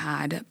I've ever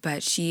had.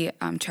 But she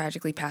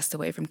tragically passed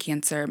away from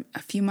cancer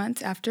a few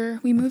months after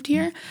we moved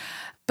here.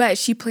 But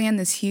she planned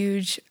this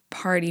huge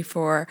party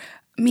for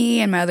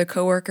me and my other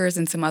coworkers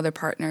and some other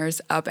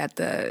partners up at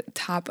the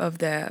top of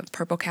the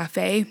Purple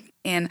Cafe.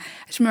 And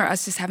I just remember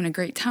us just having a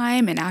great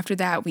time. And after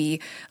that,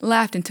 we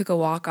left and took a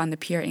walk on the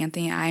pier,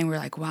 Anthony and I, and we're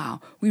like, wow,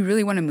 we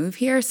really want to move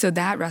here. So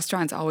that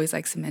restaurant's always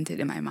like cemented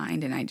in my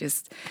mind, and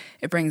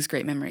it brings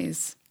great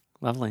memories.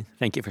 Lovely.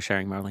 Thank you for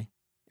sharing, Marley.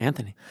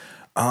 Anthony?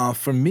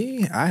 For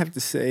me, I have to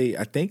say,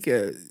 I think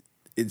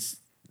it's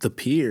the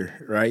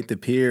pier, right? The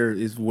pier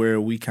is where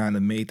we kind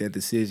of made that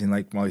decision.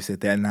 Like Molly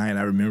said, that night,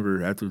 I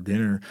remember after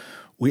dinner,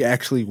 we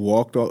actually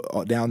walked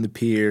down the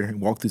pier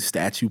and walked through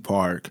Statue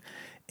Park.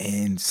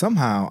 And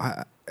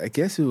somehow, I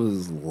guess it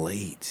was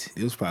late.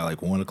 It was probably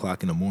like 1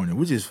 o'clock in the morning.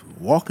 We're just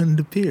walking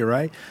the pier,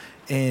 right?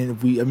 And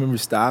I remember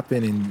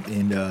stopping,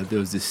 and there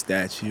was this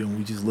statue, and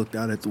we just looked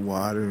out at the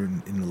water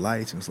and the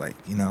lights, and was like,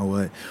 you know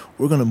what?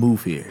 We're going to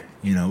move here.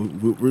 You know,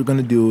 we're going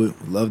to do it.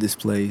 We love this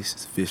place.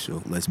 It's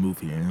official. Let's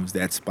move here. And it was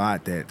that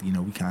spot that,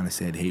 we kind of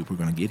said, hey, we're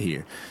going to get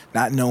here.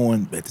 Not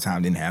knowing at the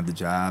time, didn't have the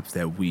jobs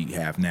that we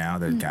have now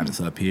that got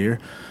us up here.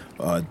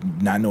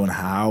 Not knowing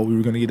how we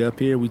were going to get up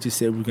here, we just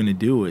said we're going to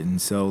do it. And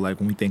so, like,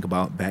 when we think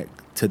about back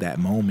to that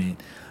moment,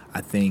 I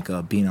think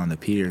being on the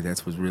pier,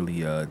 that's what's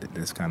really,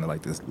 that's kind of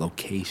like this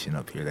location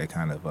up here that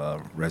kind of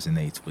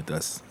resonates with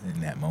us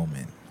in that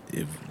moment.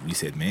 If we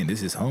said, man,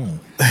 this is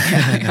home.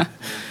 Yeah.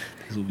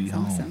 This will be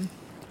Awesome. home.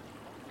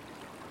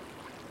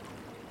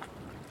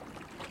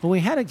 Well,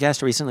 we had a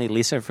guest recently,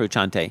 Lisa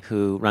Fruchante,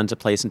 who runs a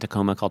place in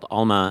Tacoma called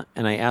Alma,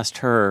 and I asked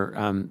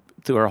her,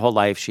 through her whole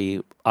life,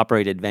 she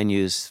operated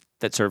venues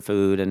that serve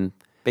food and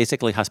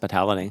basically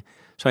hospitality.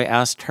 So I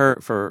asked her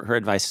for her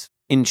advice,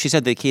 and she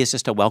said the key is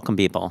just to welcome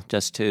people,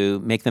 just to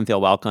make them feel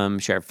welcome,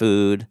 share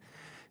food,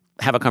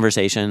 have a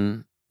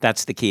conversation.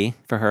 That's the key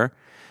for her.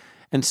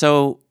 And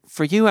so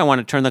for you, I want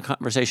to turn the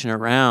conversation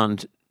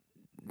around.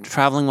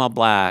 Traveling while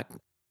Black,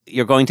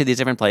 you're going to these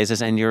different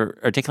places, and you're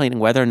articulating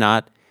whether or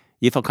not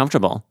you feel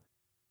comfortable.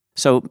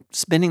 So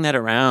spinning that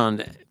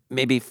around,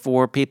 maybe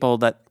for people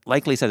that,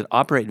 like Lisa, that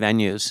operate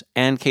venues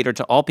and cater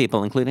to all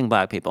people, including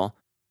Black people,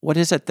 what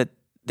is it that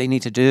they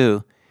need to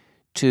do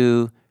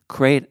to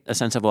create a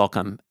sense of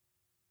welcome?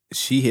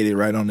 She hit it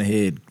right on the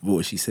head,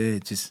 what she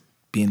said, just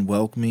being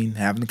welcoming,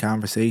 having a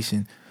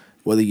conversation,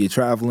 whether you're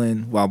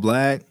traveling while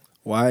Black,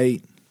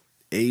 white,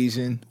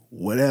 Asian,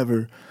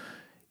 whatever.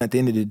 At the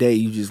end of the day,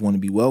 you just want to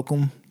be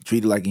welcome,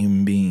 treated like a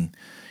human being.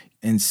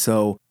 And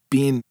so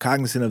being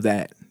cognizant of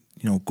that,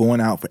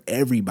 going out for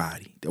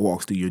everybody that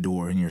walks through your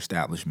door in your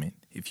establishment.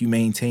 If you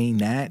maintain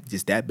that,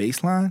 just that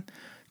baseline,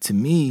 to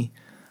me,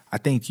 I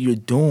think you're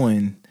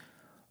doing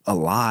a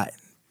lot.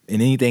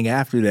 And anything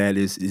after that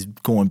is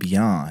going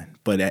beyond.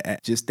 But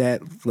at just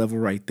that level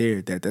right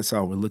there, that's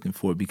all we're looking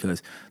for,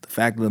 because the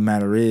fact of the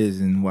matter is,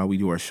 and why we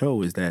do our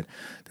show, is that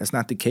that's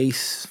not the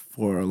case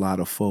for a lot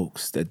of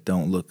folks that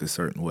don't look a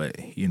certain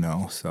way,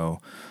 So,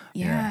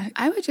 yeah.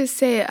 I would just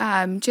say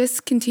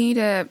just continue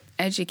to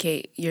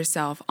educate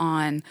yourself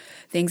on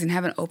things and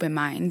have an open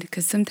mind,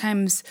 because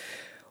sometimes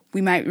we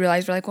might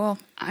realize we're like, well,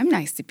 I'm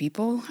nice to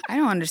people. I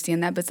don't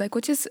understand that. But it's like,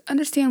 well, just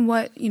understand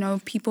what,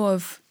 people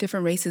of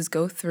different races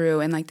go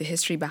through and like the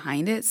history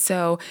behind it,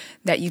 so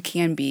that you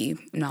can be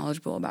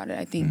knowledgeable about it.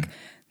 I think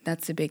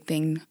that's a big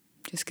thing.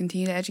 Just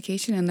continue the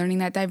education and learning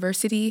that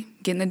diversity,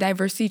 getting the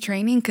diversity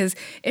training, because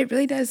it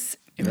really does,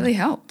 it really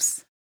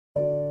helps.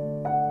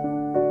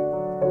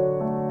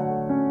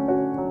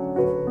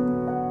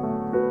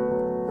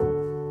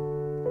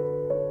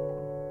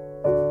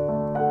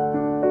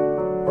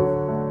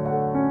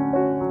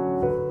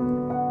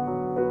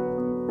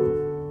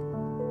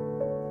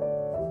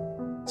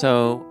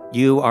 So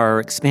you are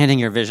expanding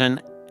your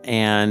vision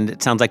and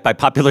it sounds like by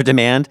popular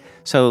demand.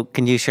 So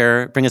can you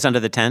bring us under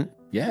the tent?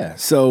 Yeah.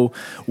 So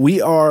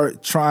we are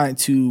trying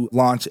to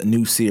launch a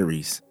new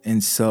series.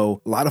 And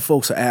so a lot of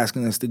folks are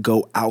asking us to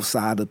go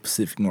outside the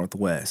Pacific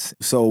Northwest.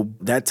 So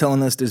that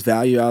telling us there's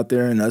value out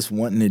there and us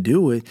wanting to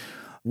do it,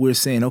 we're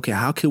saying, okay,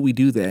 how can we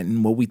do that?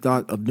 And what we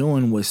thought of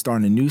doing was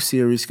starting a new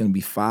series. It's going to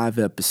be 5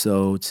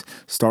 episodes,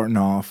 starting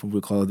off.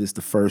 We'll call this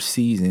the first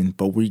season,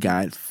 but we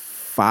got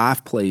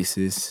 5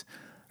 places.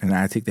 And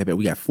I take that back.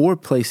 We got 4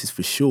 places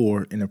for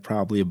sure, and there are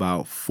probably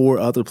about 4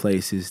 other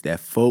places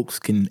that folks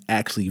can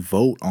actually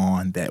vote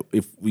on that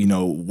if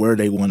where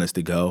they want us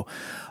to go,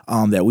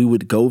 that we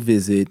would go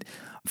visit,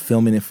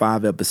 film it in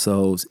 5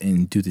 episodes,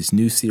 and do this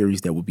new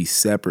series that would be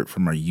separate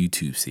from our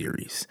YouTube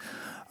series.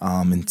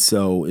 And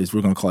so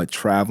we're going to call it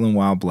Traveling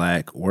While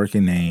Black,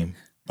 working name,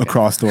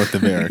 across North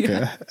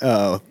America.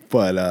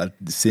 But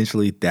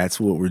essentially, that's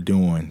what we're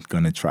doing.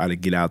 Going to try to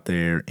get out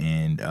there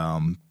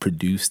and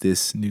produce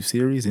this new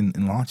series and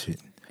launch it.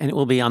 And it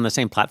will be on the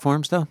same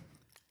platforms, though?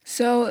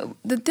 So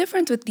the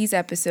difference with these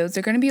episodes,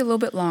 they're going to be a little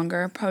bit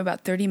longer, probably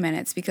about 30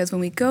 minutes, because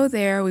when we go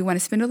there, we want to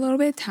spend a little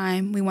bit of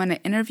time. We want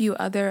to interview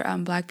other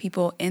Black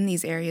people in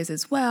these areas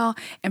as well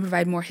and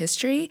provide more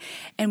history.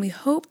 And we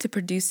hope to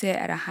produce it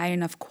at a high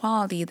enough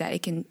quality that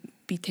it can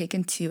be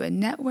taken to a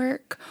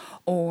network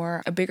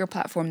or a bigger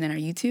platform than our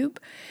YouTube,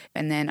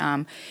 and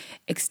then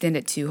extend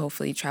it to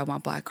hopefully Travel While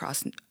Black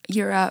across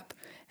Europe,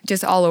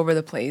 just all over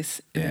the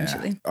place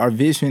eventually. Our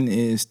vision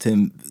is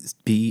to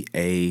be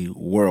a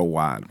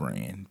worldwide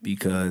brand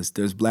because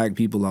there's Black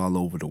people all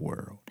over the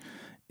world.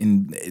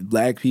 And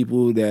Black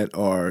people that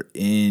are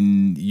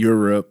in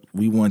Europe,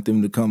 we want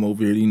them to come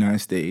over here to the United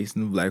States.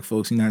 And the Black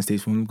folks in the United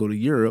States want them to go to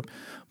Europe.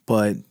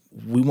 But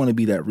we want to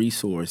be that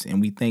resource.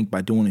 And we think by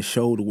doing a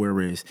show to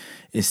whereas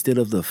instead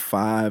of the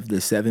 5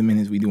 to 7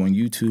 minutes we do on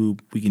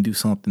YouTube, we can do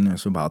something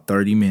that's about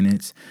 30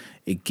 minutes.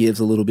 It gives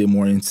a little bit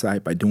more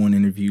insight by doing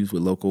interviews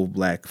with local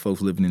Black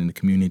folks living in the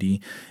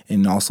community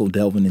and also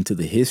delving into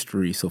the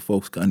history so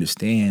folks can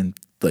understand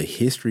the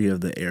history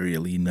of the area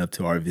leading up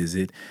to our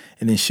visit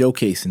and then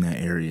showcasing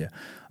that area.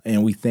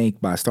 And we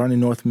think by starting in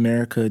North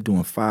America,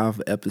 doing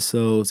 5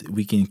 episodes,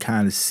 we can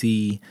kind of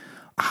see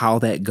how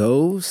that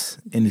goes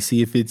and to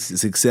see if it's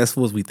as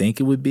successful as we think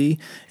it would be.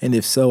 And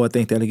if so, I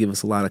think that'll give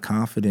us a lot of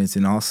confidence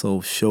and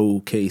also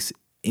showcase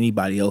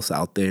anybody else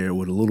out there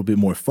with a little bit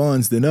more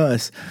funds than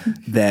us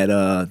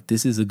that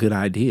this is a good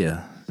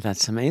idea.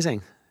 That's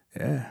amazing.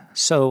 Yeah.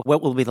 So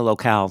what will be the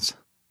locales?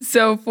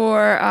 So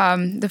for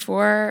the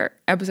 4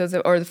 episodes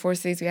or the 4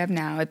 cities we have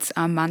now, it's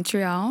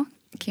Montreal,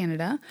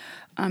 Canada,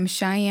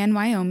 Cheyenne,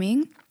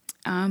 Wyoming,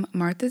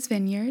 Martha's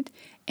Vineyard,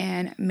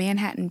 and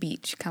Manhattan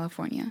Beach,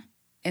 California.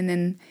 And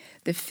then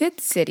the 5th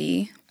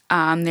city,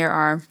 there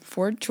are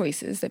 4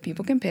 choices that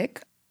people can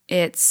pick.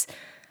 It's,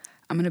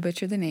 I'm going to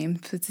butcher the name.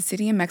 It's a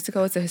city in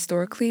Mexico. It's a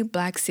historically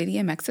Black city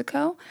in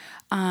Mexico.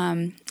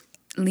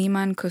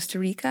 Lima, Costa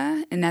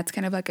Rica, and that's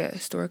kind of like a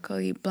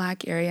historically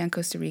Black area in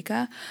Costa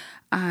Rica.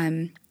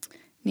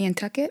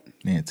 Nantucket.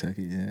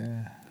 Nantucket,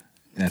 yeah.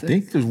 And I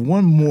think there's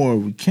one more.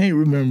 We can't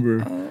remember.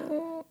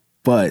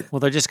 But well,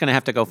 they're just going to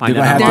have to go find it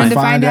out. online. To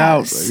find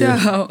out.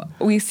 So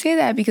we say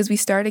that because we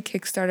started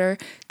Kickstarter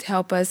to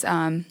help us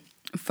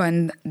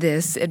fund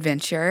this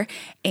adventure.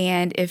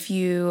 And if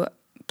you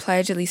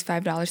pledge at least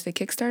 $5 to the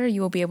Kickstarter, you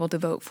will be able to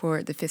vote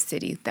for the 5th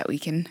city that we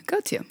can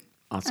go to.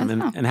 Awesome.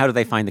 And how do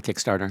they find the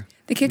Kickstarter?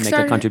 The Kickstarter.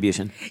 Make a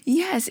contribution.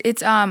 Yes,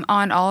 it's on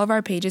all of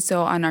our pages.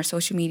 So on our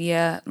social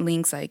media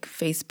links like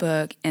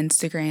Facebook,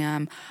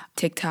 Instagram,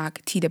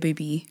 TikTok,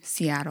 TWB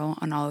Seattle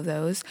on all of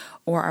those,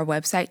 or our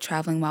website,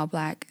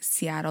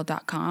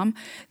 travelingwhileblackseattle.com.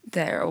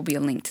 There will be a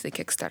link to the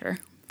Kickstarter.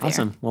 There.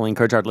 Awesome. We'll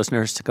encourage our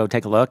listeners to go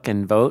take a look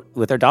and vote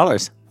with their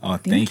dollars. Oh,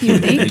 thank you.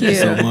 Thank you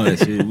so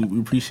much. We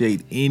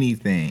appreciate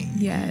anything.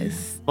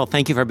 Yes. Well,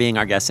 thank you for being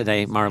our guest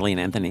today, Marlene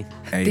Anthony.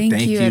 Hey,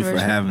 thank you Edward, for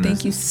having us.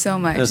 Thank you so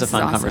much. It was a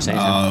fun awesome. conversation.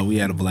 Oh, we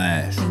had a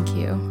blast. Thank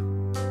you.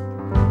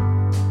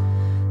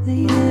 The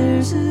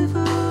years of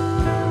old.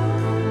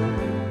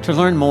 To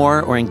learn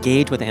more or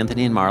engage with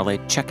Anthony and Marley,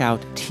 check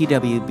out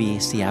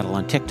TWB Seattle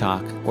on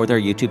TikTok or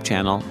their YouTube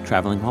channel,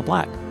 Traveling While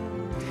Black.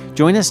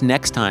 Join us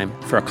next time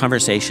for a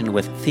conversation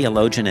with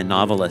theologian and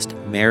novelist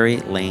Mary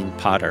Lane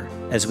Potter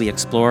as we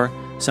explore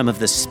some of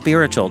the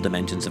spiritual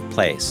dimensions of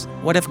place.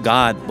 What if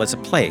God was a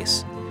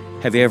place?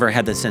 Have you ever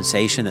had the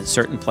sensation that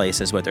certain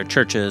places, whether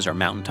churches or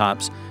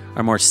mountaintops,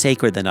 are more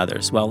sacred than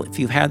others? Well, if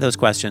you've had those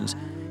questions,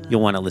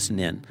 you'll want to listen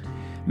in.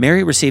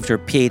 Mary received her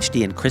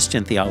PhD in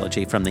Christian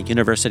theology from the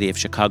University of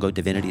Chicago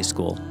Divinity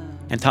School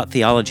and taught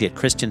theology at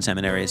Christian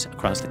seminaries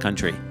across the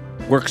country.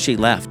 Work she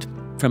left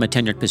from a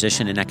tenured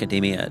position in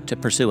academia to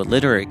pursue a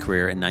literary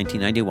career in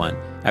 1991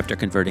 after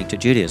converting to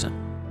Judaism.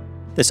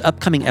 This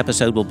upcoming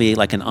episode will be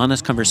like an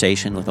honest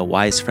conversation with a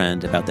wise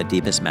friend about the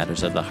deepest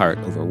matters of the heart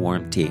over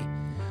warm tea.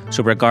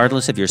 So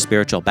regardless of your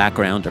spiritual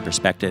background or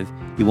perspective,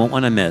 you won't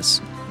want to miss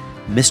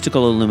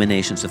mystical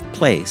illuminations of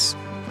place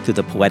through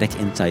the poetic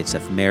insights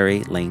of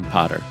Mary Lane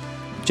Potter,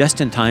 just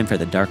in time for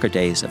the darker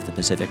days of the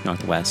Pacific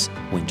Northwest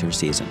winter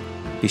season.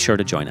 Be sure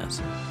to join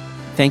us.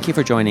 Thank you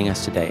for joining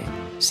us today.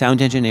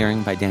 Sound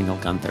engineering by Daniel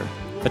Gunther.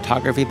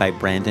 Photography by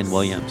Brandon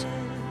Williams.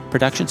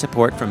 Production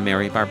support from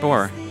Mary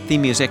Barbour.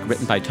 Theme music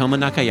written by Toma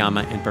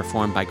Nakayama and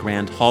performed by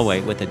Grand Hallway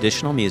with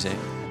additional music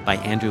by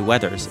Andrew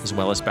Weathers, as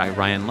well as by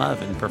Ryan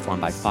Love and performed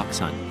by Fox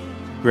Hunt.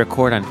 We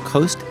record on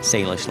Coast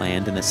Salish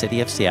land in the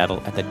city of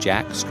Seattle at the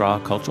Jack Straw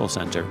Cultural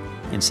Center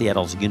in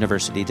Seattle's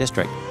University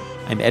District.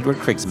 I'm Edward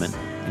Krigsman,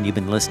 and you've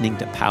been listening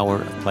to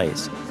Power of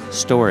Place,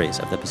 Stories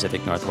of the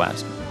Pacific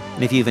Northwest.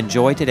 And if you've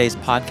enjoyed today's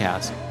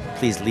podcast,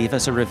 please leave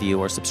us a review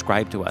or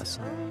subscribe to us.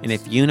 And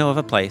if you know of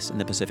a place in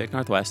the Pacific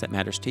Northwest that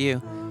matters to you,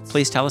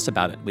 please tell us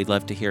about it. We'd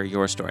love to hear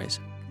your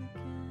stories.